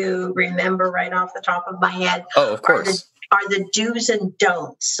to remember right off the top of my head. Oh, of course. Are the do's and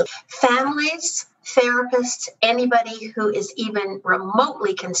don'ts. So families, therapists, anybody who is even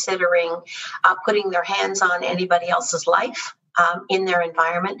remotely considering putting their hands on anybody else's life in their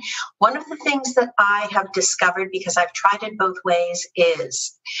environment. One of the things that I have discovered, because I've tried it both ways,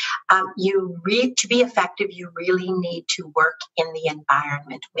 is to be effective, you really need to work in the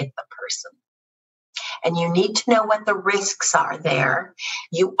environment with the person. and you need to know what the risks are there.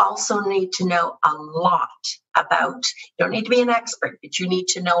 You also need to know a lot about, you don't need to be an expert, but you need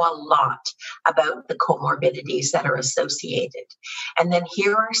to know a lot about the comorbidities that are associated. And then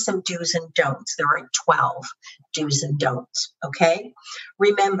here are some do's and don'ts. There are 12 do's and don'ts, okay?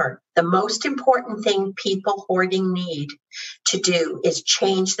 Remember, the most important thing people hoarding need to do is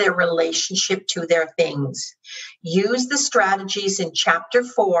change their relationship to their things. Use the strategies in Chapter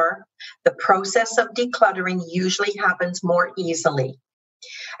 4. The process of decluttering usually happens more easily.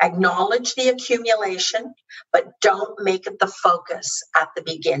 Acknowledge the accumulation, but don't make it the focus at the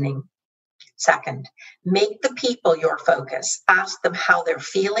beginning. Second, make the people your focus. Ask them how they're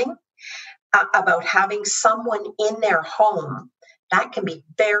feeling about having someone in their home. That can be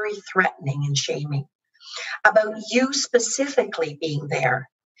very threatening and shaming. About you specifically being there,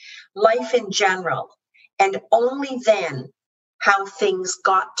 life in general, and only then how things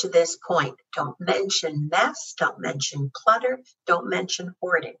got to this point. Don't mention mess, don't mention clutter, don't mention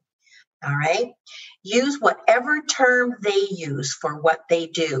hoarding. All right? Use whatever term they use for what they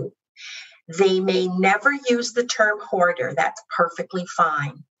do. They may never use the term hoarder. That's perfectly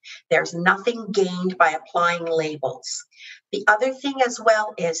fine. There's nothing gained by applying labels. The other thing as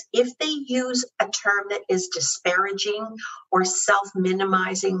well is if they use a term that is disparaging or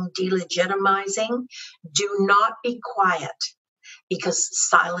self-minimizing, delegitimizing, do not be quiet, because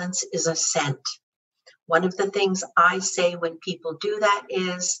silence is assent. One of the things I say when people do that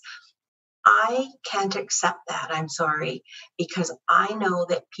is, I can't accept that, I'm sorry, because I know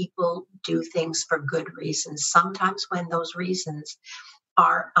that people do things for good reasons, sometimes when those reasons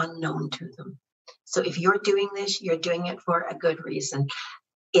are unknown to them. So if you're doing this, you're doing it for a good reason.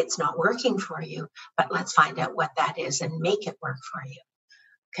 It's not working for you, but let's find out what that is and make it work for you.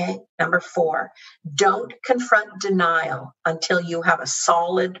 Okay. Number 4, don't confront denial until you have a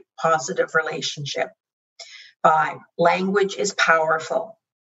solid, positive relationship. 5, language is powerful.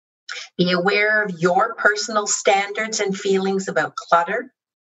 Be aware of your personal standards and feelings about clutter,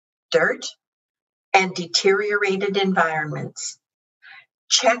 dirt, and deteriorated environments.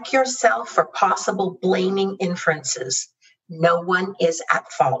 Check yourself for possible blaming inferences. No one is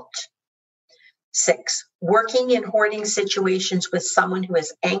at fault. 6, working in hoarding situations with someone who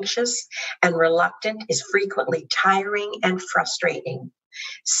is anxious and reluctant is frequently tiring and frustrating.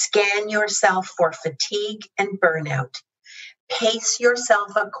 Scan yourself for fatigue and burnout. Pace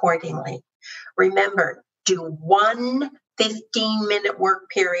yourself accordingly. Remember, do one 15-minute work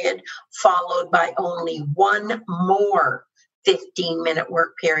period followed by only one more 15-minute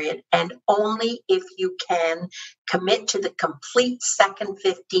work period, and only if you can commit to the complete second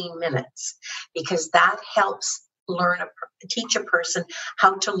 15 minutes, because that helps teach a person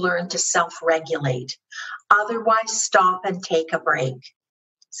how to learn to self-regulate. Otherwise, stop and take a break.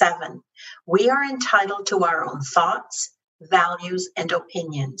 7, we are entitled to our own thoughts, values, and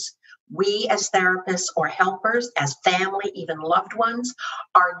opinions. We as therapists or helpers, as family, even loved ones,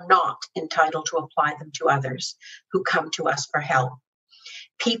 are not entitled to apply them to others who come to us for help.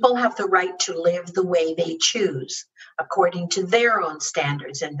 People have the right to live the way they choose, according to their own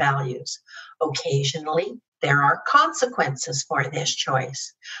standards and values. Occasionally, there are consequences for this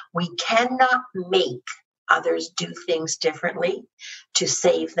choice. We cannot make others do things differently to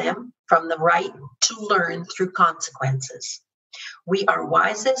save them from the right to learn through consequences. We are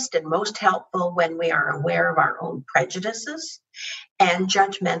wisest and most helpful when we are aware of our own prejudices and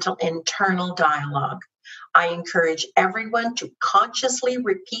judgmental internal dialogue. I encourage everyone to consciously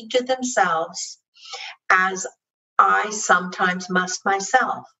repeat to themselves, as I sometimes must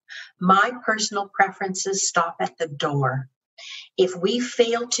myself, my personal preferences stop at the door. If we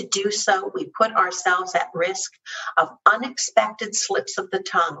fail to do so, we put ourselves at risk of unexpected slips of the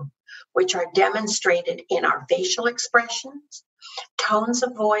tongue, which are demonstrated in our facial expressions, tones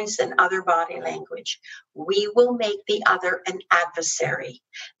of voice, and other body language. We will make the other an adversary,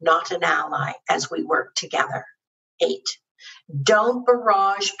 not an ally, as we work together. 8, don't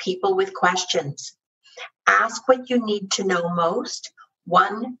barrage people with questions. Ask what you need to know most,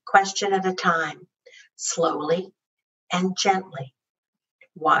 one question at a time, slowly and gently.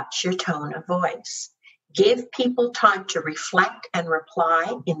 Watch your tone of voice. Give people time to reflect and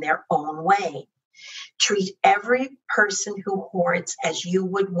reply in their own way. Treat every person who hoards as you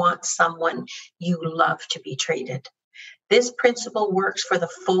would want someone you love to be treated. This principle works for the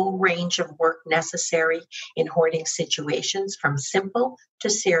full range of work necessary in hoarding situations, from simple to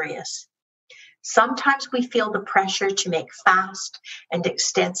serious. Sometimes we feel the pressure to make fast and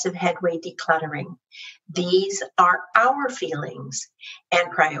extensive headway decluttering. These are our feelings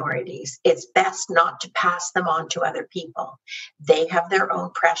and priorities. It's best not to pass them on to other people. They have their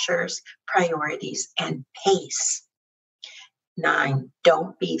own pressures, priorities, and pace. 9,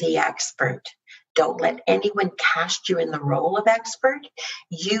 don't be the expert. Don't let anyone cast you in the role of expert.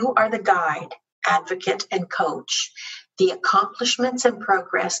 You are the guide, advocate, and coach. The accomplishments and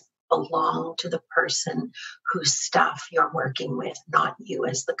progress belong to the person whose stuff you're working with, not you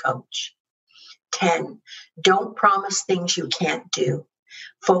as the coach. 10, don't promise things you can't do.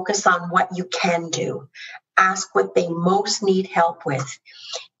 Focus on what you can do. Ask what they most need help with.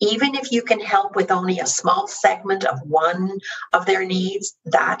 Even if you can help with only a small segment of one of their needs,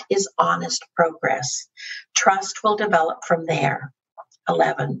 that is honest progress. Trust will develop from there.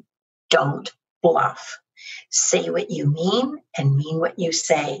 11, don't bluff. Say what you mean and mean what you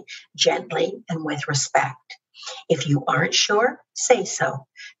say, gently and with respect. If you aren't sure, say so.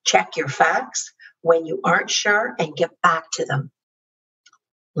 Check your facts when you aren't sure and get back to them.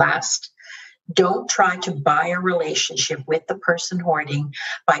 Last, don't try to buy a relationship with the person hoarding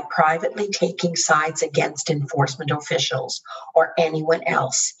by privately taking sides against enforcement officials or anyone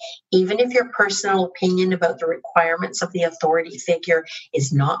else. Even if your personal opinion about the requirements of the authority figure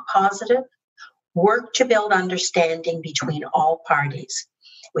is not positive, work to build understanding between all parties.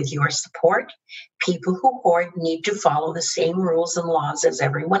 With your support, people who hoard need to follow the same rules and laws as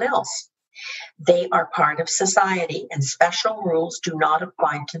everyone else. They are part of society, and special rules do not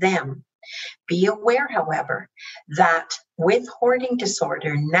apply to them. Be aware, however, that with hoarding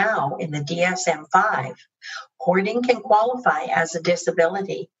disorder now in the DSM-5, hoarding can qualify as a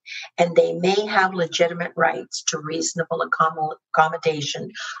disability, and they may have legitimate rights to reasonable accommodation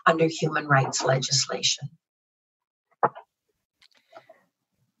under human rights legislation.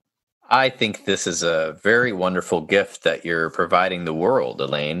 I think this is a very wonderful gift that you're providing the world,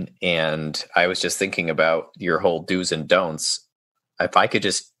 Elaine. And I was just thinking about your whole do's and don'ts. If I could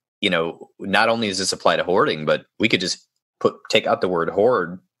just, not only does this apply to hoarding, but we could just take out the word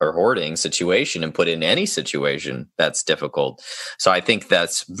hoard or hoarding situation and put in any situation that's difficult. So I think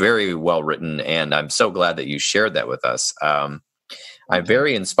that's very well written. And I'm so glad that you shared that with us. I'm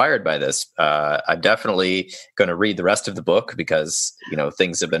very inspired by this. I'm definitely going to read the rest of the book because,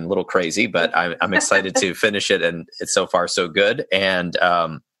 things have been a little crazy, but I'm excited to finish it. And it's so far so good. And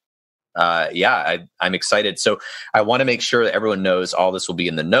I'm excited. So I want to make sure that everyone knows all this will be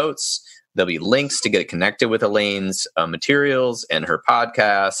in the notes. There'll be links to get connected with Elaine's materials and her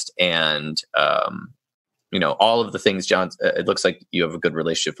podcast and, all of the things. John, it looks like you have a good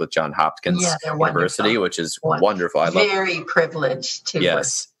relationship with Johns Hopkins University, which is wonderful. I love very privileged to work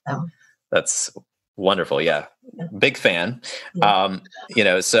with them. That's wonderful. Yeah. Big fan. Yeah.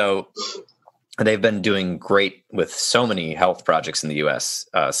 So they've been doing great with so many health projects in the US.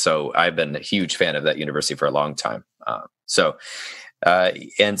 So I've been a huge fan of that university for a long time. I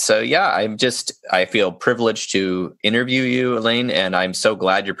feel privileged to interview you, Elaine, and I'm so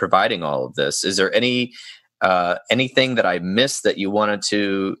glad you're providing all of this. Is there anything that I missed that you wanted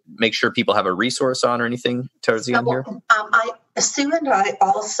to make sure people have a resource on or anything towards the end here? Sue and I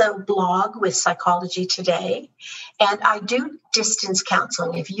also blog with Psychology Today, and I do distance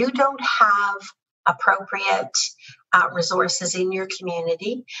counseling. If you don't have appropriate resources in your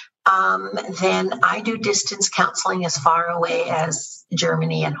community, then I do distance counseling as far away as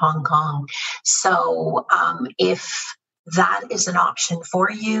Germany and Hong Kong. So if that is an option for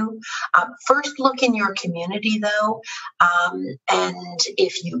you, first look in your community though, and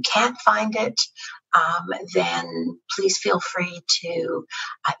if you can't find it, then please feel free to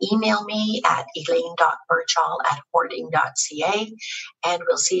email me at elaine.birchall@hoarding.ca, and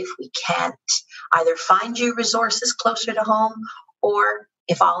we'll see if we can't either find you resources closer to home, or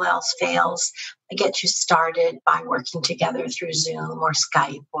if all else fails, get you started by working together through Zoom or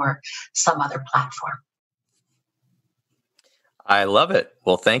Skype or some other platform. I love it.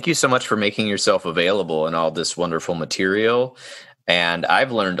 Well, thank you so much for making yourself available and all this wonderful material. And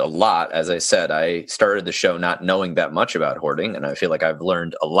I've learned a lot. As I said, I started the show not knowing that much about hoarding, and I feel like I've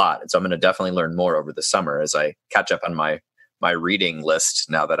learned a lot. And so I'm going to definitely learn more over the summer as I catch up on my reading list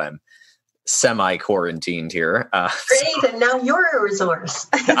now that I'm semi-quarantined here. Great, and now you're a resource.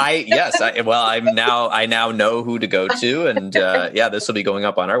 I now know who to go to, and this will be going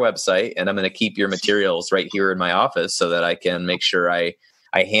up on our website, and I'm going to keep your materials right here in my office so that I can make sure I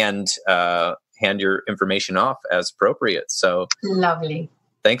hand your information off as appropriate. So lovely.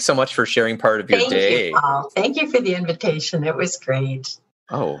 Thanks so much for sharing part of your day. Thank you, Paul. Thank you for the invitation. It was great.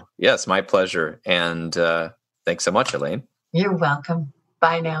 Oh, yes, my pleasure. And thanks so much, Elaine. You're welcome.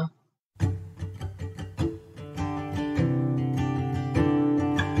 Bye now.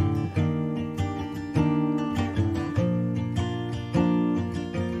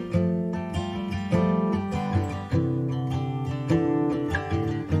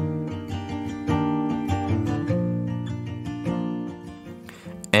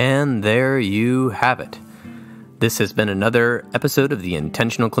 And there you have it. This has been another episode of the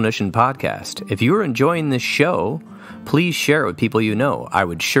Intentional Clinician Podcast. If you are enjoying this show, please share it with people you know. I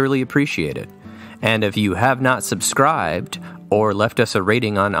would surely appreciate it. And if you have not subscribed or left us a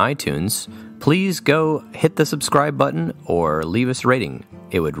rating on iTunes, please go hit the subscribe button or leave us a rating.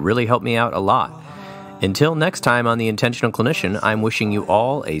 It would really help me out a lot. Until next time on The Intentional Clinician, I'm wishing you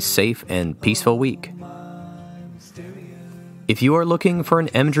all a safe and peaceful week. If you are looking for an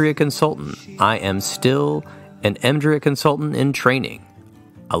EMDRIA consultant, I am still an EMDRIA consultant in training.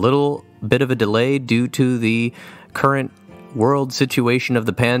 A little bit of a delay due to the current world situation of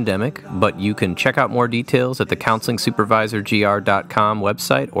the pandemic, but you can check out more details at the counselingsupervisorgr.com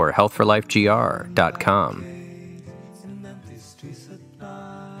website or healthforlifegr.com.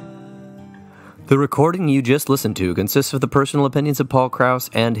 The recording you just listened to consists of the personal opinions of Paul Krauss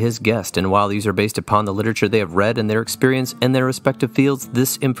and his guest, and while these are based upon the literature they have read and their experience in their respective fields,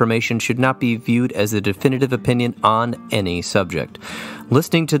 this information should not be viewed as a definitive opinion on any subject.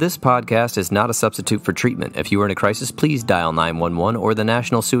 Listening to this podcast is not a substitute for treatment. If you are in a crisis, please dial 911 or the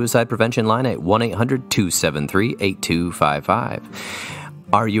National Suicide Prevention Line at 1-800-273-8255.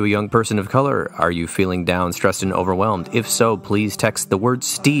 Are you a young person of color? Are you feeling down, stressed, and overwhelmed? If so, please text the word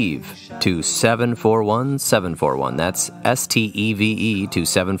STEVE to 741-741. That's STEVE to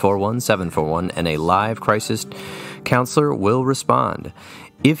 741-741, and a live crisis counselor will respond.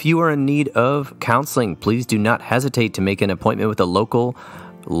 If you are in need of counseling, please do not hesitate to make an appointment with a local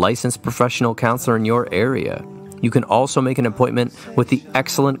licensed professional counselor in your area. You can also make an appointment with the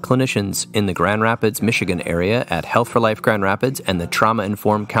excellent clinicians in the Grand Rapids, Michigan area at Health for Life Grand Rapids and the Trauma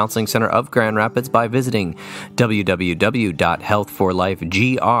Informed Counseling Center of Grand Rapids by visiting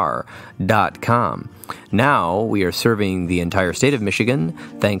www.healthforlifegr.com. Now we are serving the entire state of Michigan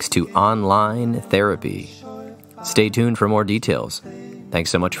thanks to online therapy. Stay tuned for more details. Thanks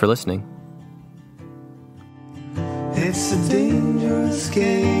so much for listening. It's a dangerous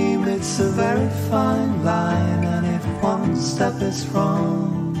game, it's a very fine line, and if one step is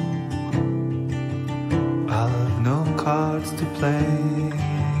wrong, I'll have no cards to play.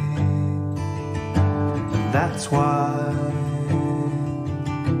 And that's why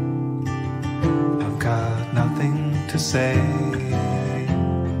I've got nothing to say.